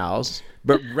in the house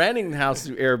but renting the house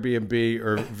through Airbnb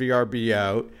or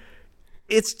VRBO.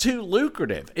 It's too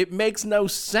lucrative. It makes no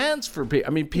sense for people.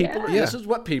 I mean, this is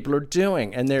what people are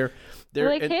doing, and they're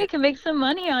like, hey, I can make some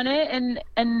money on it,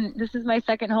 and this is my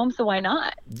second home, so why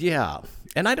not? Yeah,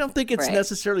 and I don't think it's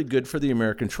necessarily good for the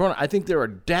American shoreline. I think there are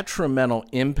detrimental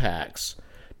impacts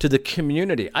to the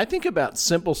community. I think about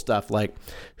simple stuff like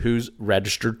who's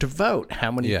registered to vote,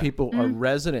 how many people are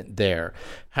resident there,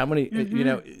 how many,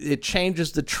 it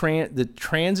changes the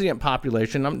transient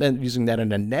population. I'm then using that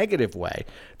in a negative way.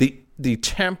 The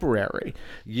temporary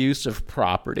use of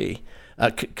property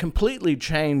completely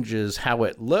changes how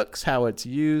it looks, how it's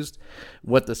used,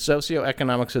 what the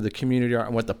socioeconomics of the community are,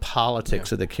 and what the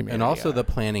politics of the community and also are. The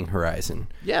planning horizon.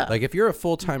 Yeah. Like if you're a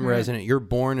full-time resident, you're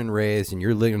born and raised, and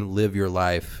you're going to live your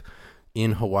life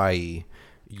in Hawaii,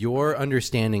 your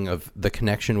understanding of the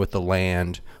connection with the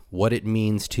land, what it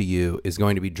means to you, is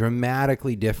going to be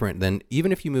dramatically different than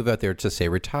even if you move out there to, say,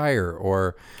 retire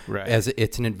or as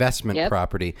it's an investment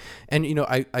property. And,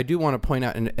 I do want to point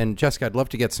out, and Jessica, I'd love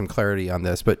to get some clarity on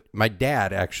this, but my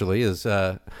dad actually is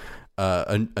a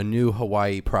new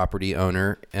Hawaii property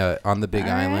owner on the Big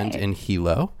Island in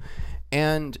Hilo.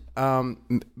 And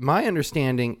my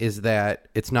understanding is that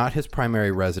it's not his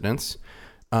primary residence.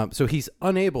 So he's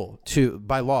unable to,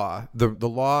 by law, the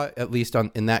law, at least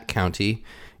in that county,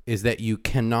 is that you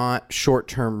cannot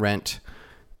short-term rent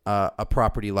a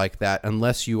property like that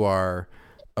unless you are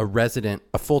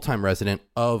a full-time resident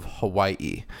of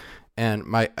Hawaii. And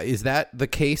is that the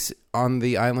case on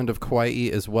the island of Kauai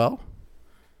as well?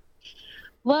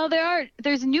 Well,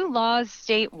 there's new laws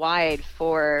statewide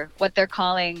for what they're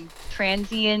calling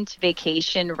transient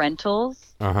vacation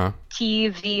rentals,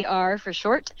 TVR for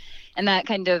short. And that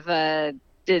kind of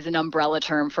is an umbrella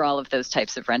term for all of those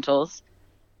types of rentals.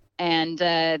 And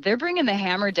they're bringing the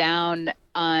hammer down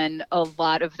on a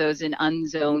lot of those in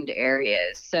unzoned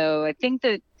areas. So I think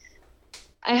that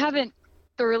I haven't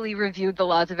thoroughly reviewed the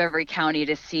laws of every county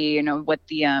to see, what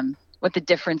the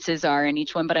differences are in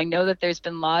each one. But I know that there's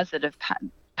been laws that have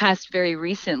passed very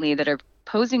recently that are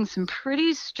posing some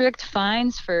pretty strict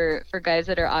fines for guys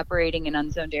that are operating in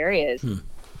unzoned areas.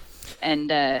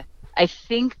 And I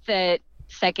think that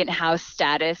second house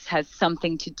status has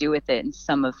something to do with it in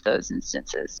some of those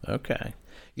instances. Okay.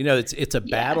 It's a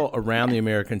battle around the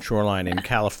American shoreline. In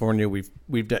California,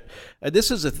 we've done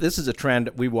this is a trend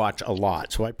we watch a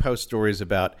lot. So I post stories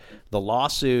about the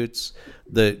lawsuits,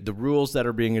 the rules that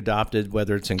are being adopted,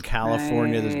 whether it's in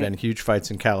California. There's been huge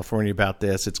fights in California about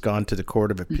this. It's gone to the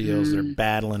Court of Appeals. They're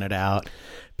battling it out.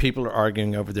 People are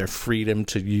arguing over their freedom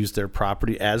to use their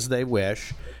property as they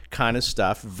wish, kind of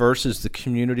stuff, versus the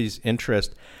community's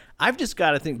interest. I've just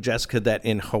got to think, Jessica, that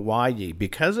in Hawaii,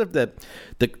 because of the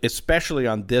especially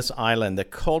on this island, the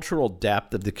cultural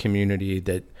depth of the community,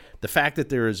 that the fact that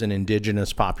there is an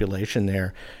indigenous population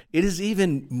there, it is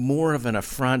even more of an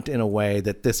affront in a way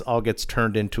that this all gets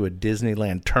turned into a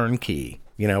Disneyland turnkey,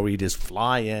 where you just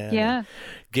fly in,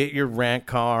 get your rent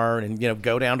car, and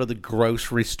go down to the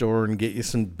grocery store and get you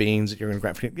some beans that you're going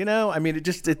to grab. I mean,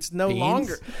 it's no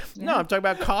longer. No, I'm talking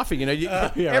about coffee.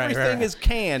 Everything is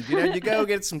canned. You go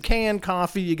get some canned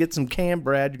coffee, you get some canned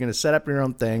bread. You're going to set up your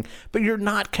own thing, but you're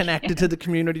not connected to the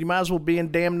community. You might as well be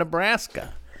in damn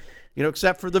Nebraska,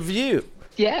 except for the view.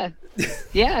 Yeah.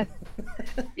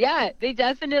 They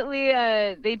definitely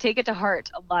they take it to heart.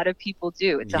 A lot of people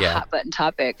do. It's a hot button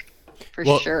topic. For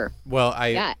sure. Well,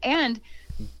 and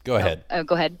go ahead.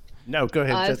 Go ahead. No, go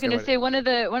ahead. I was going to say one of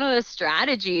the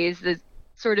strategies that's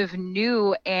sort of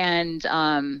new and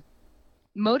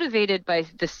motivated by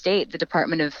the state, the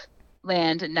Department of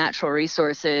Land and Natural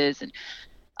Resources, and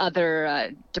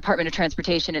other Department of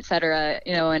Transportation, et cetera.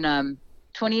 In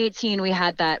 2018, we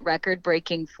had that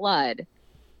record-breaking flood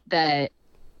that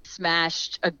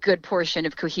smashed a good portion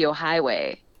of Kuhio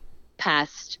Highway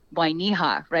past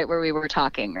Wainiha, right where we were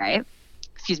talking, right?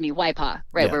 Excuse me, Waipa,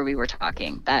 right where we were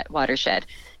talking, that watershed,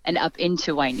 and up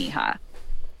into Wainiha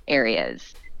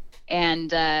areas. And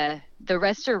the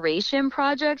restoration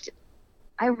project,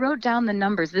 I wrote down the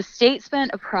numbers. The state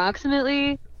spent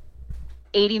approximately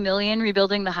 $80 million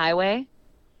rebuilding the highway,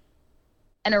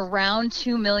 and around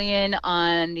 $2 million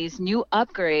on these new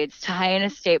upgrades to Hyena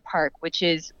State Park, which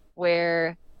is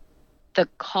where the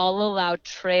Kalalau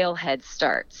Trailhead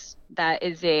starts. That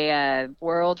is a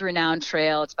world-renowned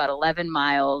trail. It's about 11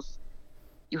 miles.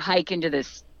 You hike into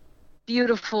this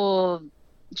beautiful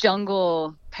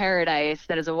jungle paradise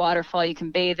that is a waterfall you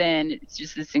can bathe in. It's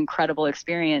just this incredible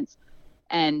experience.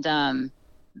 And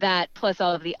that plus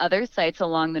all of the other sites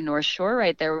along the North Shore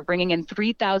right there, we're bringing in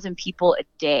 3,000 people a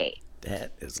day.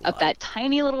 That is up that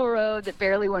tiny little road that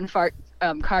barely one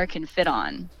car can fit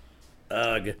on.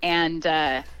 Ugh. And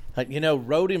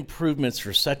road improvements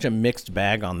are such a mixed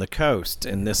bag on the coast,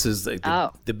 and this is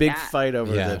the big fight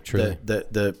over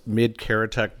the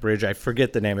Mid-Karatuck Bridge. I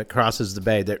forget the name. It crosses the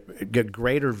bay. That get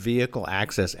greater vehicle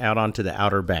access out onto the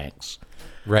Outer Banks.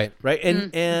 Right.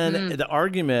 And the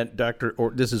argument,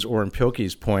 this is Orrin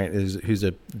Pilkey's point, is who's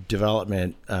a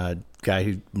development guy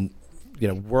who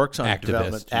works on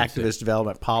activist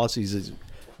development policies, is a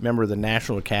member of the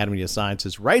National Academy of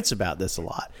Sciences, writes about this a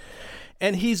lot.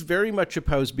 And he's very much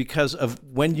opposed because of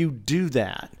when you do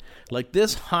that, like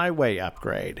this highway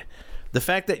upgrade, the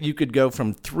fact that you could go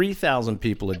from 3,000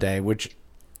 people a day, which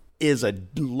is a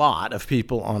lot of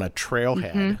people on a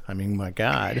trailhead. I mean, my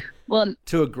God. Well,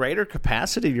 to a greater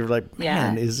capacity, you're like,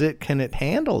 man, can it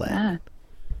handle that? Yeah.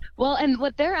 Well, and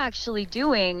what they're actually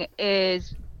doing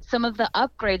is some of the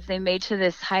upgrades they made to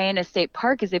this Hyena State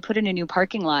Park is they put in a new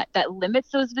parking lot that limits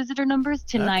those visitor numbers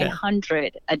to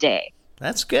 900 a day.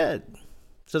 That's good.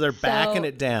 So they're backing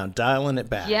it down, dialing it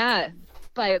back. Yeah,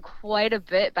 by quite a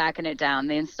bit backing it down.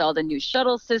 They installed a new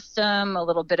shuttle system, a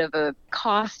little bit of a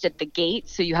cost at the gate.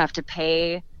 So you have to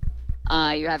pay.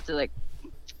 You have to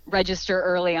register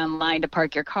early online to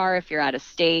park your car if you're out of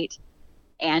state.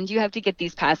 And you have to get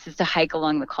these passes to hike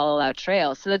along the Kalalau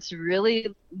Trail. So that's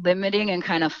really limiting and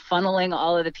kind of funneling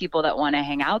all of the people that want to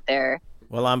hang out there.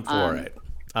 Well, I'm for it.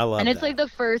 I love it. And it's the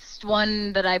first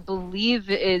one that I believe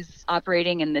is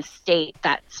operating in the state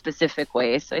that specific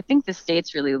way. So I think the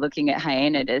state's really looking at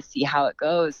Hyena to see how it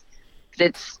goes.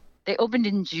 They opened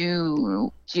in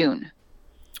June.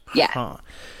 Yeah. Huh.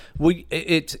 Well,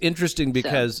 it's interesting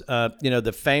because,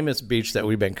 the famous beach that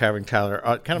we've been covering, Tyler,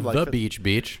 kind of like the beach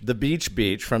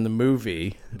from the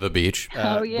movie. The Beach.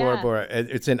 Bora Bora.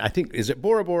 It's in, I think, is it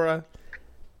Bora Bora?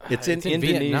 It's in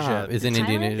Indonesia. Vietnam. It's in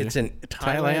Indonesia. It's in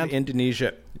Thailand,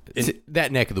 Indonesia. It's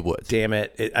that neck of the woods. Damn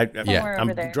it.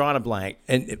 I'm drawing a blank.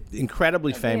 And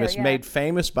incredibly famous, made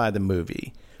famous by the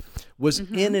movie, was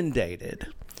inundated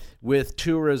with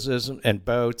tourism and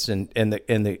boats, and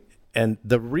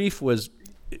the reef was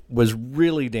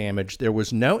really damaged. There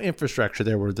was no infrastructure.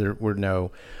 There were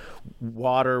no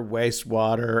water,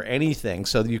 wastewater, anything.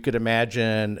 So you could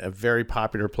imagine a very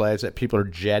popular place that people are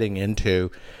jetting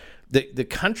into. The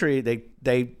country,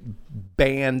 they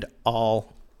banned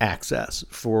all access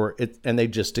for it, and they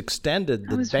just extended the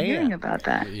ban. I was hearing about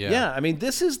that. Yeah, I mean,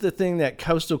 this is the thing that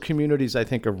coastal communities, I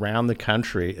think, around the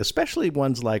country, especially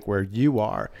ones like where you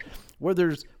are, where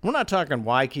we're not talking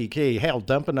Waikiki. Hell,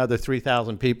 dump another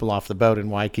 3,000 people off the boat in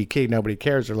Waikiki. Nobody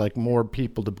cares. There's more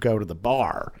people to go to the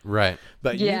bar. Right.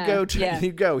 But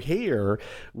you go here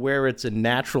where it's a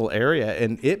natural area,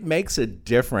 and it makes a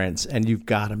difference, and you've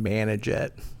got to manage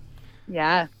it.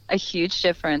 Yeah, a huge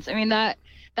difference. I mean, that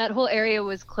whole area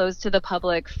was closed to the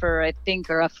public for, I think,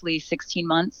 roughly 16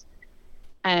 months.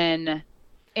 And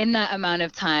in that amount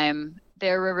of time,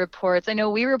 there were reports. I know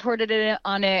we reported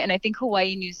on it, and I think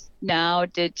Hawaii News Now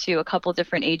did too, a couple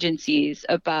different agencies,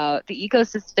 about the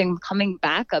ecosystem coming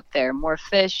back up there, more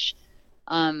fish.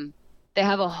 They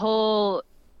have a whole,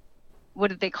 what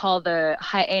did they call the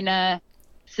Hyena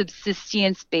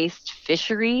subsistence-based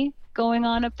fishery going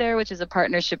on up there, which is a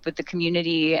partnership with the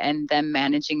community and them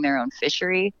managing their own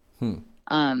fishery.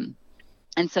 And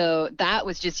so that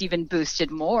was just even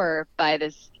boosted more by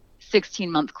this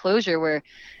 16-month closure, where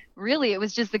really it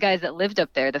was just the guys that lived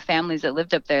up there, the families that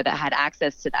lived up there, that had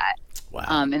access to that. Wow.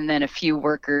 And then a few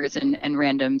workers and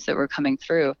randoms that were coming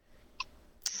through.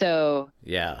 So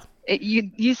yeah,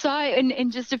 you saw it in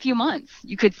just a few months.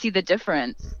 You could see the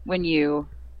difference when you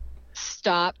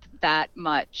stopped that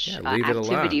much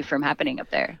activity from happening up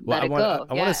there. Well,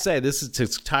 I want to say this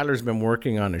is Tyler's been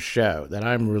working on a show that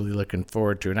I'm really looking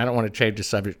forward to, and I don't want to change the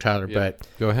subject, Tyler, but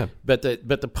go ahead. But the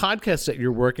podcast that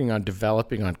you're working on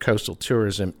developing on coastal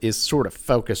tourism is sort of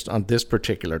focused on this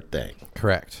particular thing.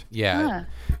 Correct. Yeah.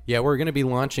 We're going to be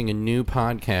launching a new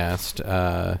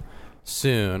podcast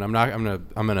soon. I'm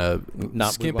gonna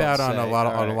skip out on a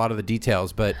lot of the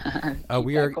details, but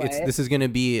this is going to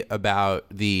be about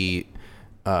the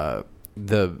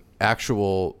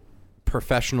actual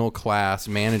professional class,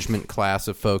 management class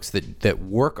of folks that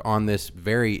work on this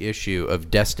very issue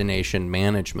of destination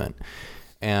management.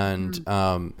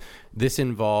 And this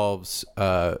involves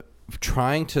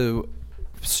trying to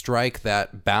strike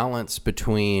that balance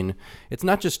between, it's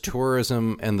not just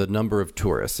tourism and the number of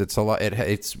tourists. It's a lot.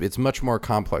 It's much more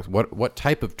complex. What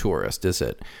type of tourist is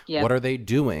it? Yep. What are they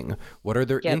doing? What are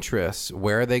their interests?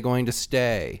 Where are they going to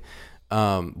stay?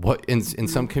 What in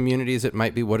some communities it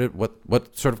might be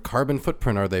what sort of carbon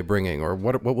footprint are they bringing, or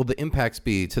what will the impacts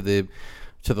be to the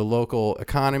local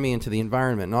economy and to the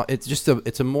environment? And it's just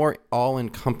it's a more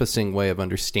all-encompassing way of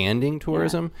understanding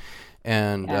tourism.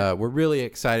 And we're really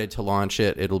excited to launch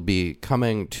it. It'll be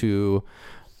coming to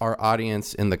our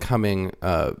audience in the coming,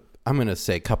 I'm going to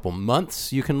say, couple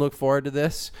months. You can look forward to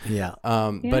this. Yeah.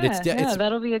 But it's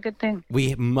that'll be a good thing.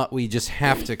 We just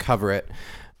have to cover it.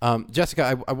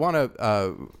 Jessica, I want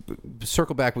to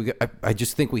circle back. I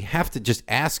just think we have to just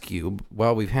ask you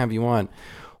while we have you on,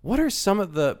 what are some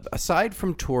of the, aside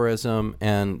from tourism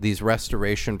and these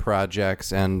restoration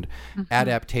projects and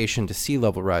adaptation to sea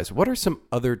level rise, what are some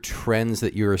other trends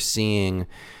that you're seeing,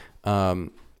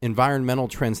 environmental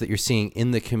trends that you're seeing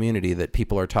in the community that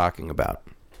people are talking about?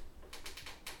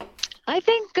 I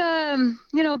think,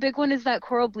 a big one is that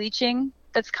coral bleaching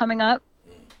that's coming up,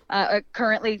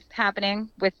 currently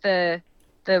happening with the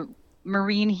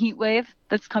marine heat wave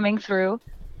that's coming through.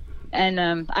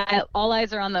 And all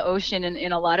eyes are on the ocean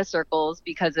in a lot of circles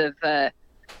because of, I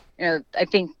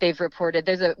think they've reported,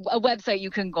 there's a website you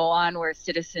can go on where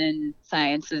citizen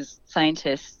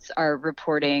scientists are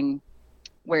reporting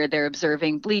where they're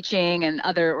observing bleaching, and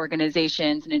other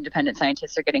organizations and independent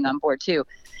scientists are getting on board too.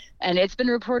 And it's been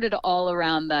reported all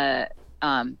around the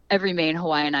every main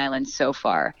Hawaiian island so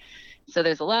far. So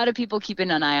there's a lot of people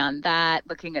keeping an eye on that,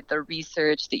 looking at the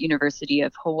research the University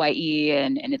of Hawaii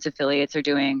and its affiliates are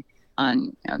doing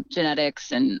on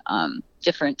genetics and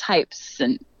different types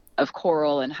of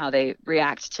coral and how they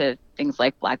react to things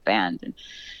like black band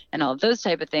and all of those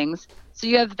type of things. So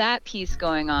you have that piece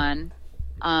going on.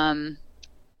 And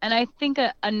I think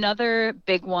another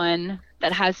big one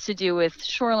that has to do with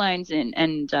shorelines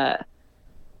and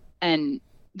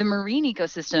the marine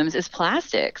ecosystems is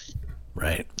plastics.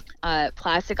 Right.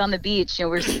 Plastic on the beach.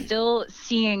 We're still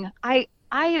seeing, I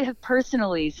have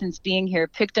personally, since being here,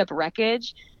 picked up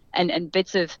wreckage and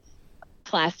bits of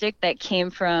plastic that came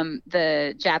from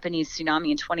the Japanese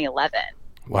tsunami in 2011.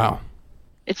 Wow.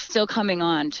 It's still coming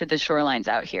on to the shorelines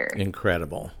out here.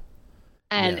 Incredible.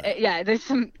 And there's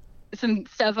some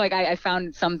stuff like I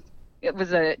found some,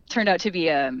 turned out to be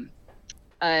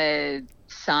a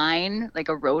sign, like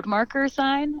a road marker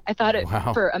sign. I thought it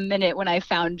for a minute when I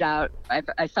found out,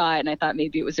 I saw it and I thought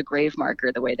maybe it was a grave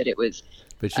marker the way that it was.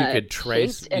 But you could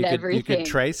trace you could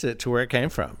trace it to where it came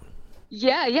from.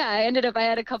 Yeah. I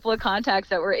had a couple of contacts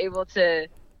that were able to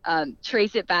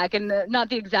trace it back, and not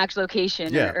the exact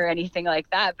location or anything like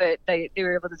that, but they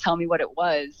were able to tell me what it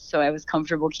was, so I was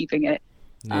comfortable keeping it.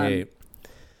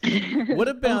 What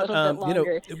about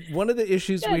one of the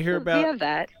issues we hear about? We have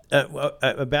that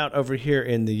about over here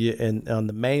on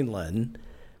the mainland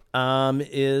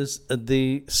is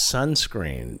the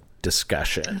sunscreen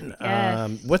discussion.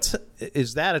 Yes.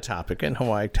 Is that a topic in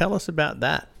Hawaii? Tell us about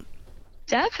that.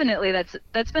 Definitely,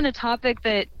 that's been a topic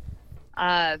that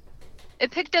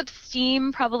it picked up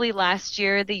steam probably last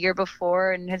year, the year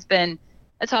before, and has been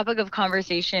a topic of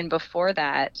conversation before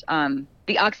that.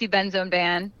 The oxybenzone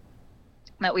ban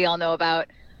that we all know about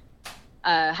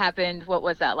happened. What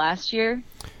was that, last year?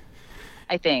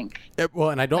 I think.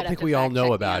 And I don't think we all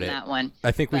know about it. That one.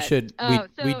 I think we should.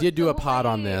 We did do a pod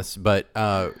on this, but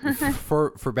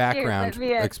for background,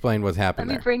 explain what's happened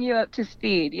there. Let me bring you up to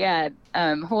speed. Yeah,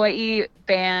 Hawaii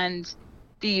banned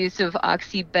the use of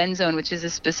oxybenzone, which is a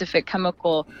specific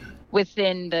chemical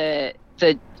within the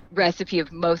recipe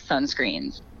of most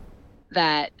sunscreens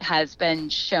that has been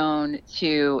shown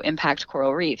to impact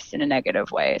coral reefs in a negative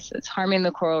way. So it's harming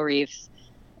the coral reefs.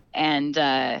 And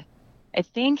I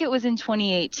think it was in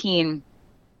 2018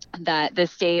 that the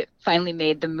state finally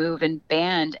made the move and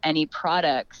banned any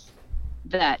products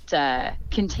that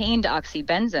contained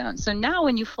oxybenzone. So now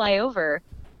when you fly over,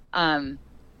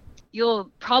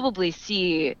 you'll probably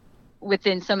see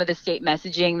within some of the state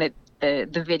messaging that the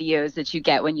videos that you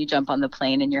get when you jump on the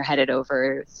plane and you're headed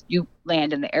over, you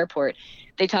land in the airport,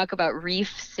 they talk about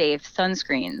reef-safe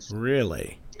sunscreens.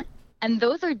 Really? And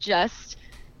those are just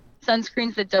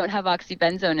sunscreens that don't have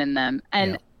oxybenzone in them.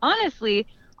 And honestly,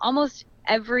 almost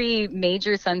every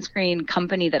major sunscreen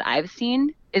company that I've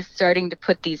seen is starting to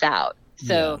put these out.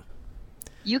 So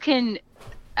you can,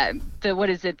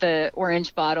 the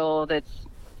orange bottle that's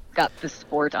got the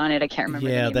sport on it. I can't remember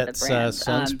the name that's of the brand.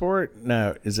 Sunsport.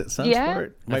 No, is it Sunsport? Yeah.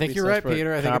 Might I think be you're right, Sunsport.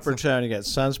 Peter. I think it's Coppertone. You got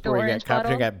Sunsport. You got orange Coppertone.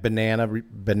 You bottle. got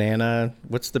banana.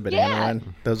 What's the banana Yeah.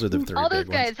 one? Those are the three All those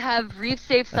big ones. guys have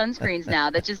reef-safe sunscreens now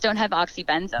that just don't have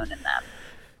oxybenzone in them.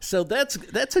 So that's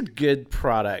a good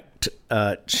product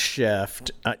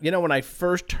shift. When I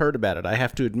first heard about it, I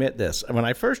have to admit this. When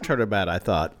I first heard about it, I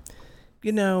thought,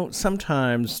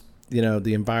 sometimes, the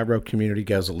Enviro community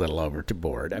goes a little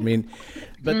overboard. I mean,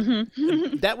 but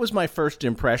that was my first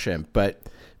impression. But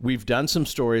we've done some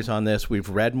stories on this. We've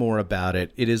read more about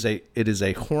it. It is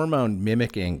a hormone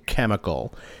mimicking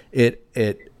chemical. It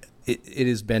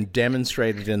has been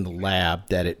demonstrated in the lab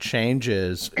that it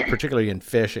changes, particularly in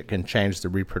fish, it can change the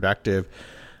reproductive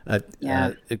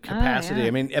capacity. Oh,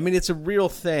 yeah. I mean, it's a real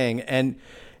thing. And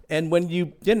when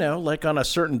you like on a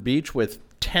certain beach with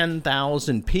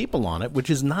 10,000 people on it, which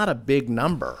is not a big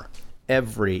number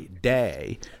every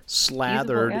day,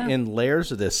 slathered in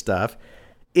layers of this stuff,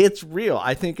 it's real.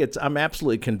 I think I'm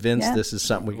absolutely convinced this is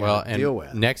something we got to deal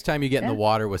with. Next time you get in the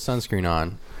water with sunscreen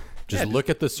on, just look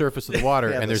at the surface of the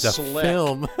water, and there's a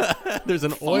film. There's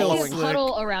an oil You slick.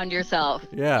 puddle around yourself.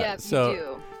 Yeah. You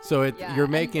So do. you're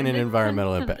making an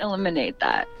environmental this impact. Eliminate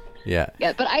that. Yeah.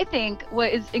 Yeah, but I think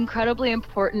what is incredibly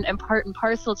important and part and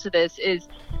parcel to this is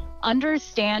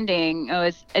understanding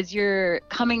as you're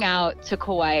coming out to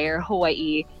Kauai or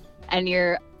Hawaii, and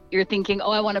you're thinking,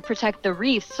 I want to protect the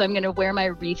reefs, so I'm going to wear my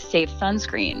reef-safe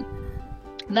sunscreen.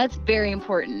 That's very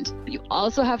important. You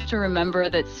also have to remember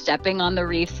that stepping on the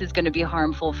reefs is going to be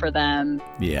harmful for them.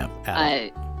 Yeah.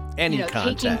 Any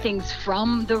contact. Taking things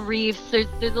from the reefs.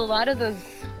 There's a lot of those.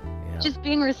 Yeah. Just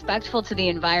being respectful to the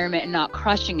environment and not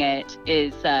crushing it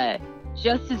is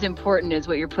just as important as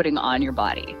what you're putting on your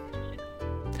body.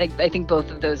 I think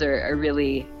both of those are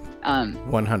really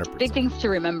 100%. big things to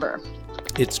remember.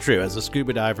 It's true. As a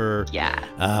scuba diver,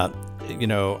 I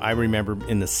remember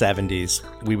in the 70s,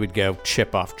 we would go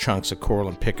chip off chunks of coral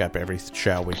and pick up every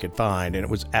shell we could find. And it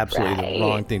was absolutely the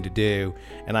wrong thing to do.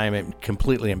 And I am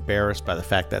completely embarrassed by the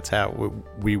fact that's how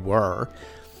we were.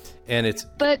 And it's...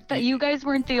 But you guys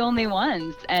weren't the only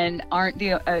ones, and aren't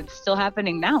still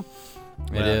happening now.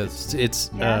 It is.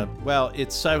 It's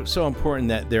it's so important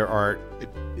that there are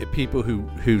people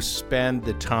who spend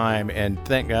the time, and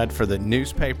thank God for the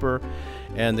newspaper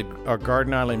and our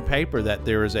Garden Island paper, that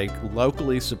there is a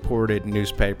locally supported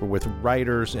newspaper with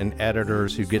writers and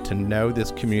editors who get to know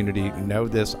this community, know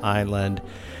this island,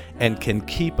 and can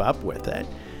keep up with it.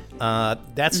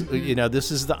 That's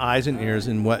this is the eyes and ears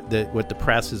and what the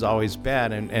press has always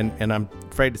been, and I'm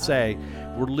afraid to say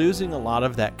we're losing a lot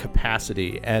of that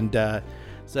capacity. And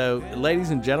so, ladies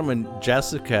and gentlemen,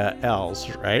 Jessica Els,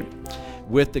 right,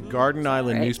 with the Garden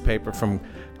Island newspaper from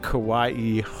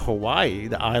Kauai, Hawaii,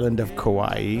 the island of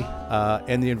Kauai,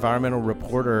 and the environmental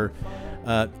reporter.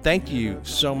 Thank you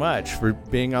so much for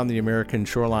being on the American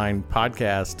Shoreline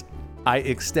podcast. I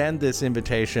extend this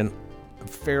invitation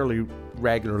fairly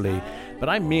regularly, but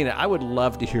I mean it. I would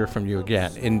love to hear from you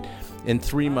again in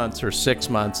 3 months or 6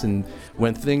 months, and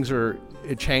when things are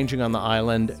changing on the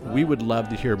island, we would love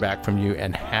to hear back from you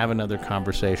and have another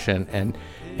conversation and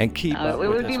keep up with it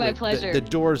would us. be my pleasure. The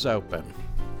door's open.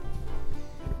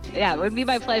 Yeah, it would be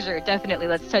my pleasure. Definitely.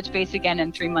 Let's touch base again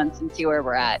in 3 months and see where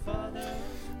we're at.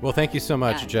 Well, thank you so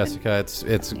much, Jessica.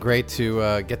 It's great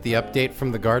to get the update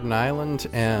from the Garden Island,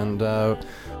 and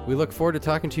we look forward to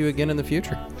talking to you again in the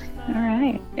future. All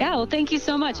right. Yeah, well, thank you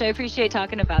so much. I appreciate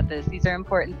talking about this. These are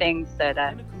important things that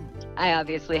I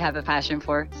obviously have a passion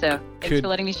for. So thanks for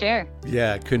letting me share.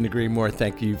 Yeah, couldn't agree more.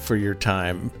 Thank you for your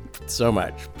time so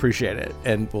much. Appreciate it.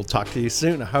 And we'll talk to you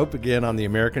soon. I hope again on the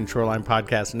American Shoreline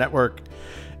Podcast Network.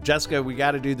 Jessica, we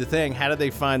got to do the thing. How do they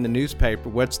find the newspaper?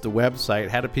 What's the website?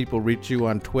 How do people reach you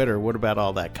on Twitter? What about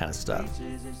all that kind of stuff?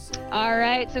 All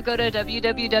right. So go to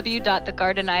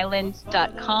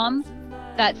www.thegardenisland.com.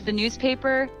 That's the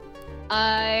newspaper.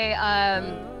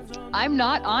 I'm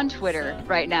not on Twitter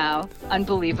right now,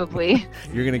 unbelievably.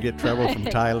 You're going to get trouble from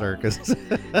Tyler because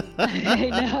I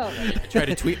know. Try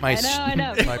to tweet my I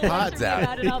know. my pods out.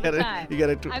 About it all the time. You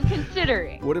I'm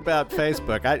considering. What about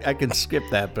Facebook? I can skip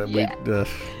that, but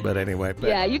but anyway.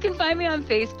 Yeah, you can find me on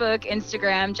Facebook,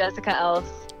 Instagram, Jessica Els.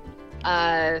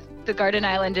 The Garden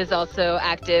Island is also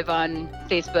active on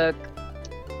Facebook,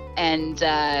 and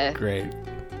Great.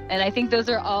 And I think those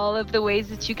are all of the ways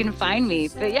that you can find me.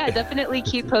 But yeah, definitely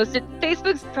keep posted.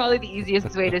 Facebook's probably the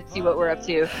easiest way to see what we're up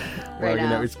to right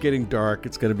now. It's getting dark.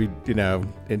 It's going to be,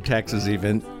 in Texas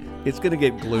even it's going to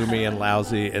get gloomy and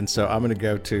lousy, and so I'm going to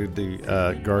go to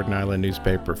the Garden Island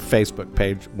newspaper Facebook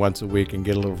page once a week and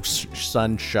get a little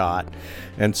sun shot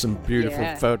and some beautiful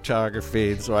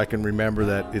photography, so I can remember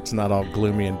that it's not all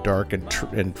gloomy and dark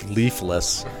and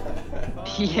leafless.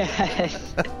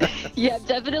 Yes. Yeah,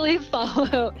 definitely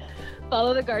follow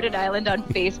the Garden Island on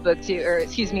Facebook too, or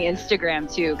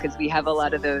Instagram too, because we have a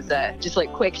lot of those just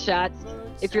like quick shots.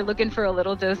 If you're looking for a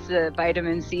little dose of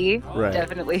vitamin C,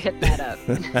 definitely hit that up.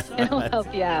 It'll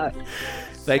help you out.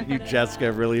 Thank you,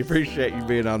 Jessica. Really appreciate you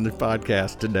being on the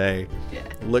podcast today. Yeah.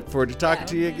 Look forward to talking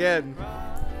to you again.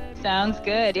 Sounds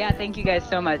good. Yeah, thank you guys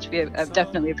so much. I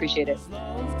definitely appreciate it.